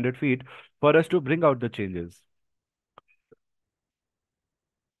generally 500 feet for us to bring out the changes.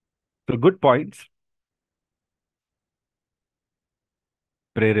 So good points.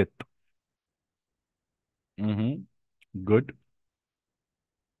 Prerit. Good.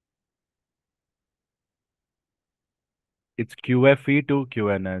 It's QFE to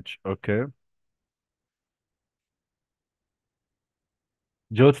QNH. Okay.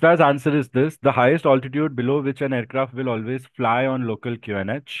 Jyotsna's answer is this: the highest altitude below which an aircraft will always fly on local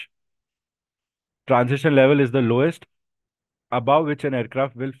QNH. Transition level is the lowest above which an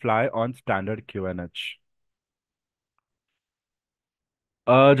aircraft will fly on standard QNH.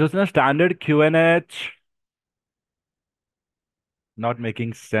 Jyotsna, standard QNH not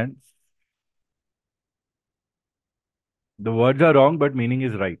making sense. The words are wrong, but meaning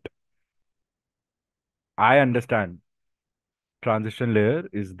is right. I understand. Transition layer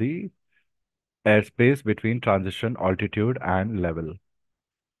is the airspace between transition altitude and level.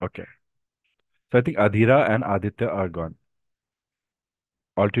 Okay. So I think Adhira and Aditya are gone.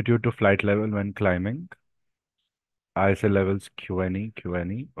 Altitude to flight level when climbing. ISL levels QNE,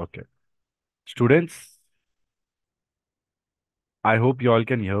 QNE. Okay. Students, I hope you all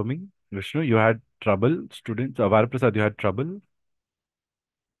can hear me. Vishnu, you had trouble. Students, Prasad, you had trouble.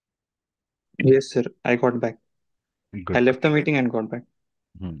 Yes, sir. I got back. I Good. left the meeting and got back.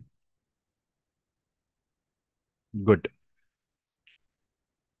 Hmm. Good.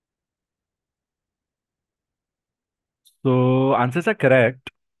 So answers are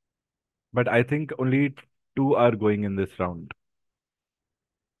correct, but I think only two are going in this round.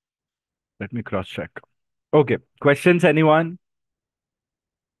 Let me cross check. Okay. Questions, anyone?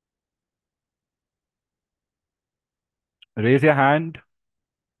 Raise your hand.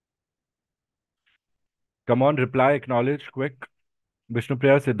 Come on, reply, acknowledge, quick.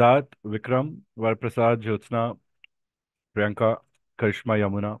 Vishnupriya, Siddharth, Vikram, Varprasad, Jyotsna, Priyanka, Karishma,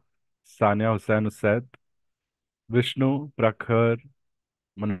 Yamuna, Sania, Hussain, Usaid, Vishnu, Prakhar,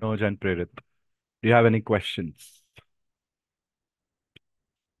 Manoj, and Prerit. Do you have any questions?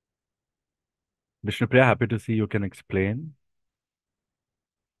 Vishnupriya, happy to see you can explain.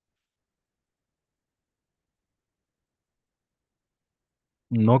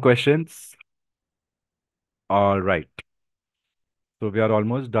 No questions? All right. So we are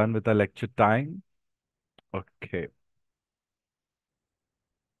almost done with the lecture time. Okay.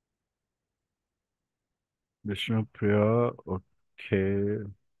 Vishnupriya, okay.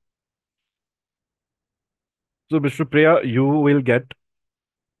 So Vishnupriya,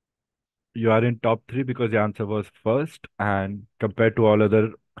 you are in top three because your answer was first, and compared to all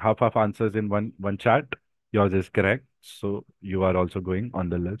other half answers in one chat, yours is correct. So you are also going on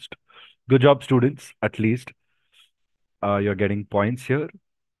the list. Good job, students. At least you're getting points here.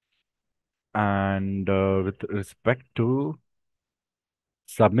 And with respect to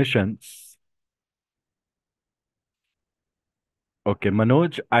submissions, okay,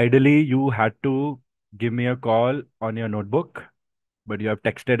 Manoj, ideally you had to give me a call on your notebook, but you have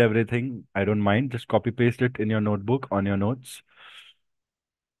texted everything. I don't mind. Just copy paste it in your notebook on your notes.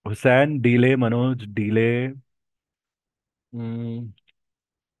 Hussain, delay, Manoj, delay. Mm,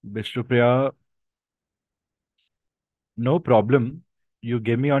 Vishnupriya, no problem. You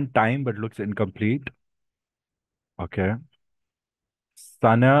gave me on time, but looks incomplete. Okay.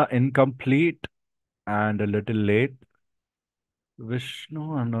 Sana, incomplete and a little late.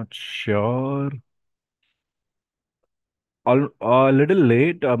 Vishnu, I'm not sure. A little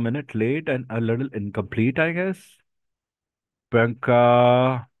late, a minute late, and a little incomplete, I guess.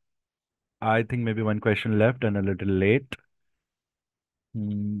 Priyanka, I think maybe one question left and a little late.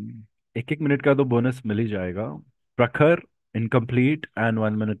 एक एक minute का तो bonus मिल ही जाएगा. प्रखर, incomplete and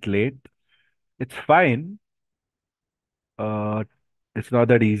 1 minute late. It's fine. Uh, it's not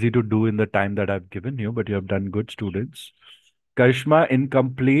that easy to do in the time that I've given you, but you have done good, students. Karishma,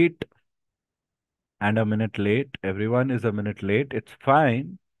 incomplete and a minute late. Everyone is a minute late. It's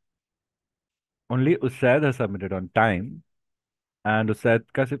fine. Only Usaid has submitted on time. And Usaid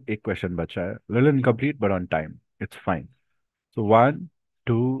का सिर्फ एक question बचा है. Little incomplete, but on time. It's fine. So 1,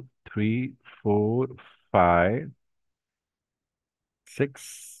 2, 3, 4, 5,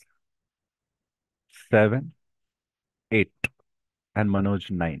 6, 7, 8. And Manoj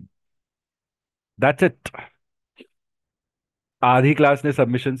 9. That's it. आधी class ने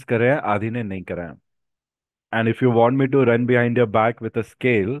submissions करे हैं, आधी ने नहीं करे हैं. And if you want me to run behind your back with a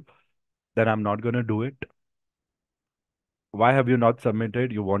scale, then I'm not going to do it. Why have you not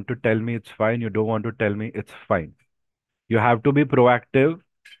submitted? You want to tell me it's fine. You don't want to tell me it's fine. You have to be proactive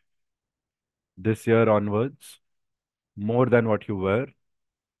this year onwards, more than what you were.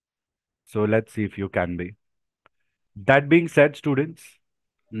 So let's see if you can be. That being said, students,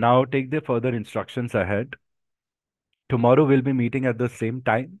 now take the further instructions ahead. Tomorrow we'll be meeting at the same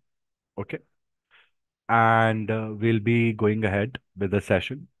time. Okay. And we'll be going ahead with the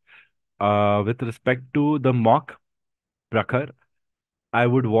session. With respect to the mock, Prakhar, I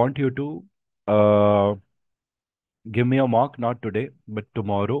would want you to give me a mock, not today, but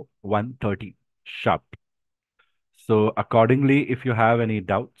tomorrow, 1:30 sharp. So accordingly, if you have any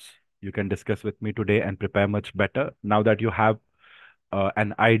doubts, you can discuss with me today and prepare much better. Now that you have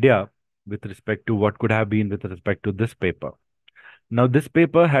an idea with respect to what could have been with respect to this paper. Now, this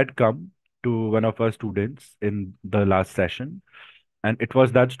paper had come to one of our students in the last session, and it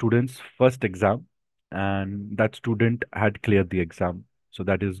was that student's first exam, and that student had cleared the exam. So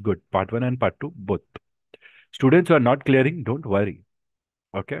that is good. Part 1 and part 2, both. Students who are not clearing, don't worry.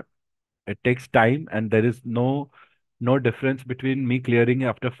 Okay. It takes time, and there is no difference between me clearing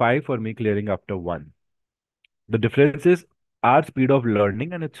after 5 or me clearing after 1. The difference is our speed of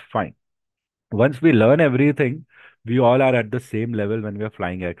learning, and it's fine. Once we learn everything, we all are at the same level when we are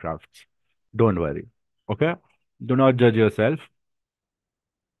flying aircrafts. Don't worry. Okay? Do not judge yourself.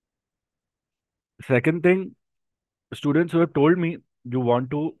 Second thing, students who have told me you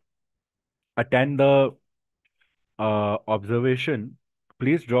want to attend the observation,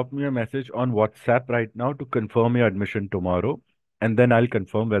 please drop me a message on WhatsApp right now to confirm your admission tomorrow, and then I'll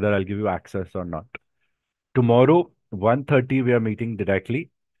confirm whether I'll give you access or not. Tomorrow, 1:30, we are meeting directly.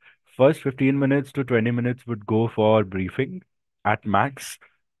 First 15 minutes to 20 minutes would go for briefing at max.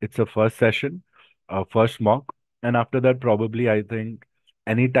 It's a first session, a first mock. And after that, probably I think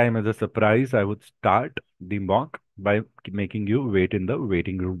anytime as a surprise, I would start the mock by making you wait in the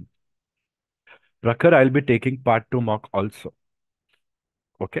waiting room. Prakhar, I'll be taking part 2 mock also.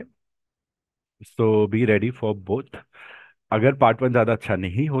 Okay. So be ready for both. अगर part 1 ज़्यादा अच्छा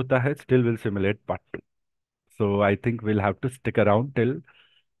नहीं होता है, still will simulate part 2. So I think we'll have to stick around till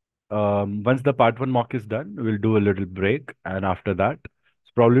once the part 1 mock is done, we'll do a little break, and after that,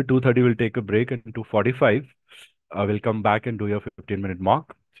 it's probably 2:30 we'll take a break, and 2:45 we'll come back and do your 15-minute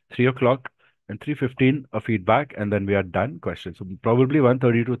mock. 3 o'clock and 3:15 a feedback, and then we are done questions. So probably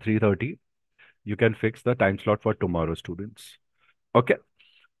 1:30 to 3:30 you can fix the time slot for tomorrow, students. Okay.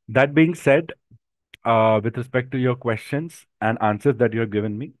 That being said, with respect to your questions and answers that you have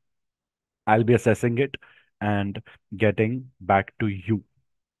given me, I'll be assessing it and getting back to you.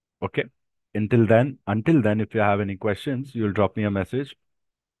 Okay. Until then, if you have any questions, you'll drop me a message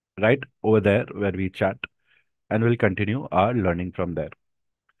right over there where we chat, and we'll continue our learning from there.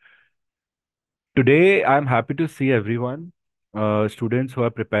 Today, I'm happy to see everyone, students who are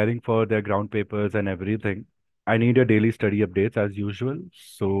preparing for their ground papers and everything. I need your daily study updates as usual.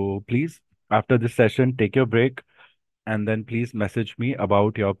 So please, after this session, take your break and then please message me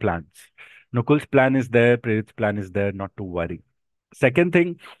about your plans. Nukul's plan is there, Prerit's plan is there, not to worry. Second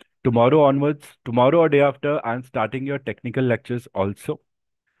thing, tomorrow onwards, tomorrow or day after, I'm starting your technical lectures also.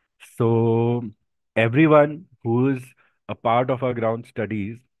 So everyone who is a part of our ground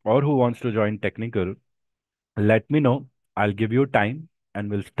studies or who wants to join technical, let me know. I'll give you time and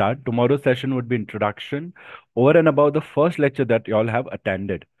we'll start. Tomorrow's session would be introduction over and above the first lecture that you all have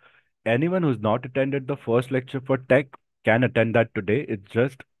attended. Anyone who's not attended the first lecture for tech can attend that today. It's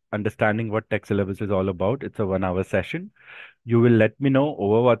just understanding what tech syllabus is all about. It's a 1 hour session. You will let me know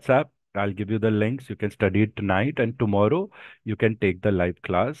over WhatsApp. I'll give you the links. You can study it tonight, and tomorrow you can take the live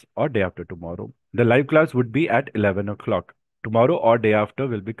class or day after tomorrow. The live class would be at 11 o'clock. Tomorrow or day after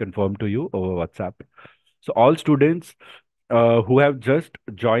will be confirmed to you over WhatsApp. So all students who have just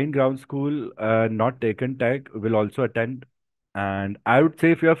joined ground school and not taken tech will also attend. And I would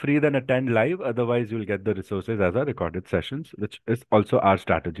say if you are free, then attend live. Otherwise, you'll get the resources as a recorded sessions, which is also our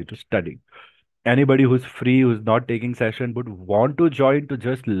strategy to study. Anybody who's free, who's not taking session, but want to join to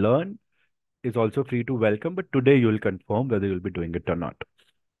just learn is also free to welcome. But today you'll confirm whether you'll be doing it or not.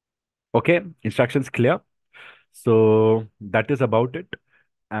 Okay, instructions clear. So that is about it.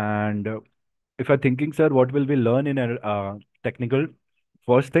 And if you're thinking, sir, what will we learn in a technical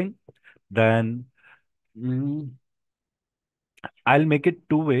first thing, then mm, I'll make it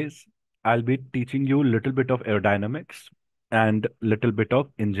two ways. I'll be teaching you a little bit of aerodynamics and little bit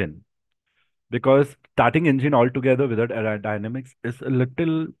of engine, because starting engine altogether without aerodynamics is a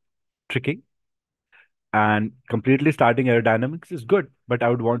little tricky, and completely starting aerodynamics is good, but I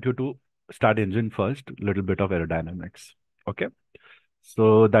would want you to start engine first, little bit of aerodynamics. Okay,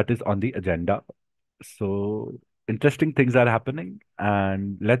 so that is on the agenda. So interesting things are happening,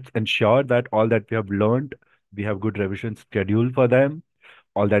 and let's ensure that all that we have learned, we have good revision schedule for them.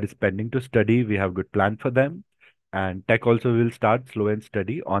 All that is pending to study, we have good plan for them. And tech also will start slow and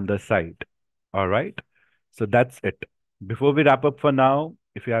steady on the side. All right. So that's it. Before we wrap up for now,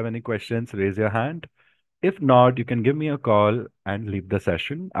 if you have any questions, raise your hand. If not, you can give me a call and leave the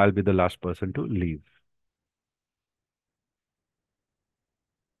session. I'll be the last person to leave.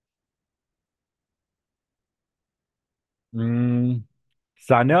 Mm,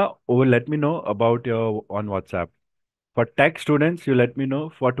 Sanya, let me know about your on WhatsApp. For tech students, you let me know.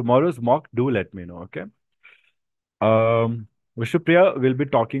 For tomorrow's mock, do let me know. Okay. Vishnupriya will be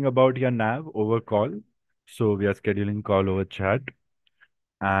talking about your nav over call. So we are scheduling call over chat,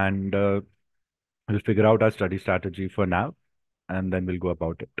 and we'll figure out our study strategy for nav, and then we'll go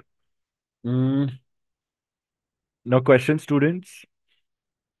about it. Mm, no questions, students?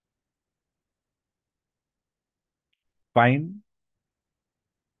 Fine.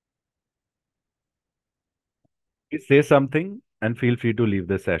 Please say something and feel free to leave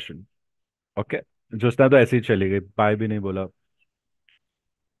the session. Okay. Jyotsna तो ऐसे ही चली गई, bye भी नहीं बोला.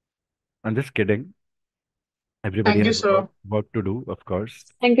 I'm just kidding. Everybody Thank you, has sir. work to do, of course.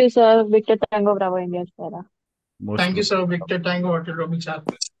 Thank you, sir. Victor Tango Bravo India Sierra. Most Thank you, sir. welcome. Victor Tango Hotel Romy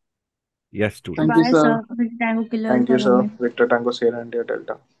Charlie. Yes, Thank students. you, Bye, sir. sir. Victor Tango Kilo Thank Alpha you, sir. Romeo. Victor Tango Sierra India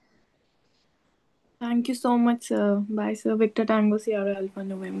Delta. Thank you so much, sir. Bye, sir. Victor Tango Sierra Alpha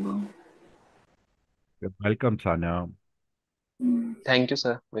November. You're welcome, Sanya. Thank you,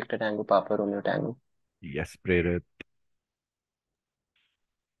 sir. Victor Tango, Papa Romeo Tango. Yes, Prerit.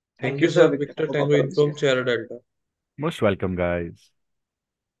 Thank Thank you, you, sir. sir. Victor Victor Tango Tango Papa Romy Inform Sierra. Sierra Delta. Most welcome, guys.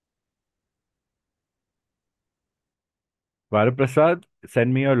 Varaprasad,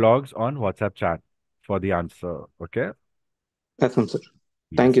 send me your logs on WhatsApp chat for the answer. Okay? Yes, sir.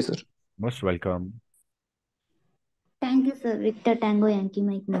 Thank you, Yes. sir. Most welcome. Thank you, sir. Victor Tango Yankee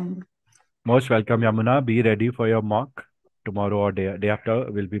Mike November. Most welcome, Yamuna. Be ready for your mock tomorrow or day after.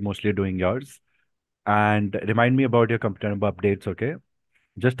 We'll be mostly doing yours. And remind me about your computer number updates, okay?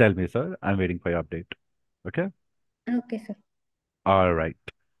 Just tell me, sir. I'm waiting for your update. Okay? Okay, sir. All right.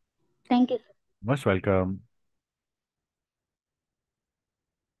 Thank you, sir. Most welcome.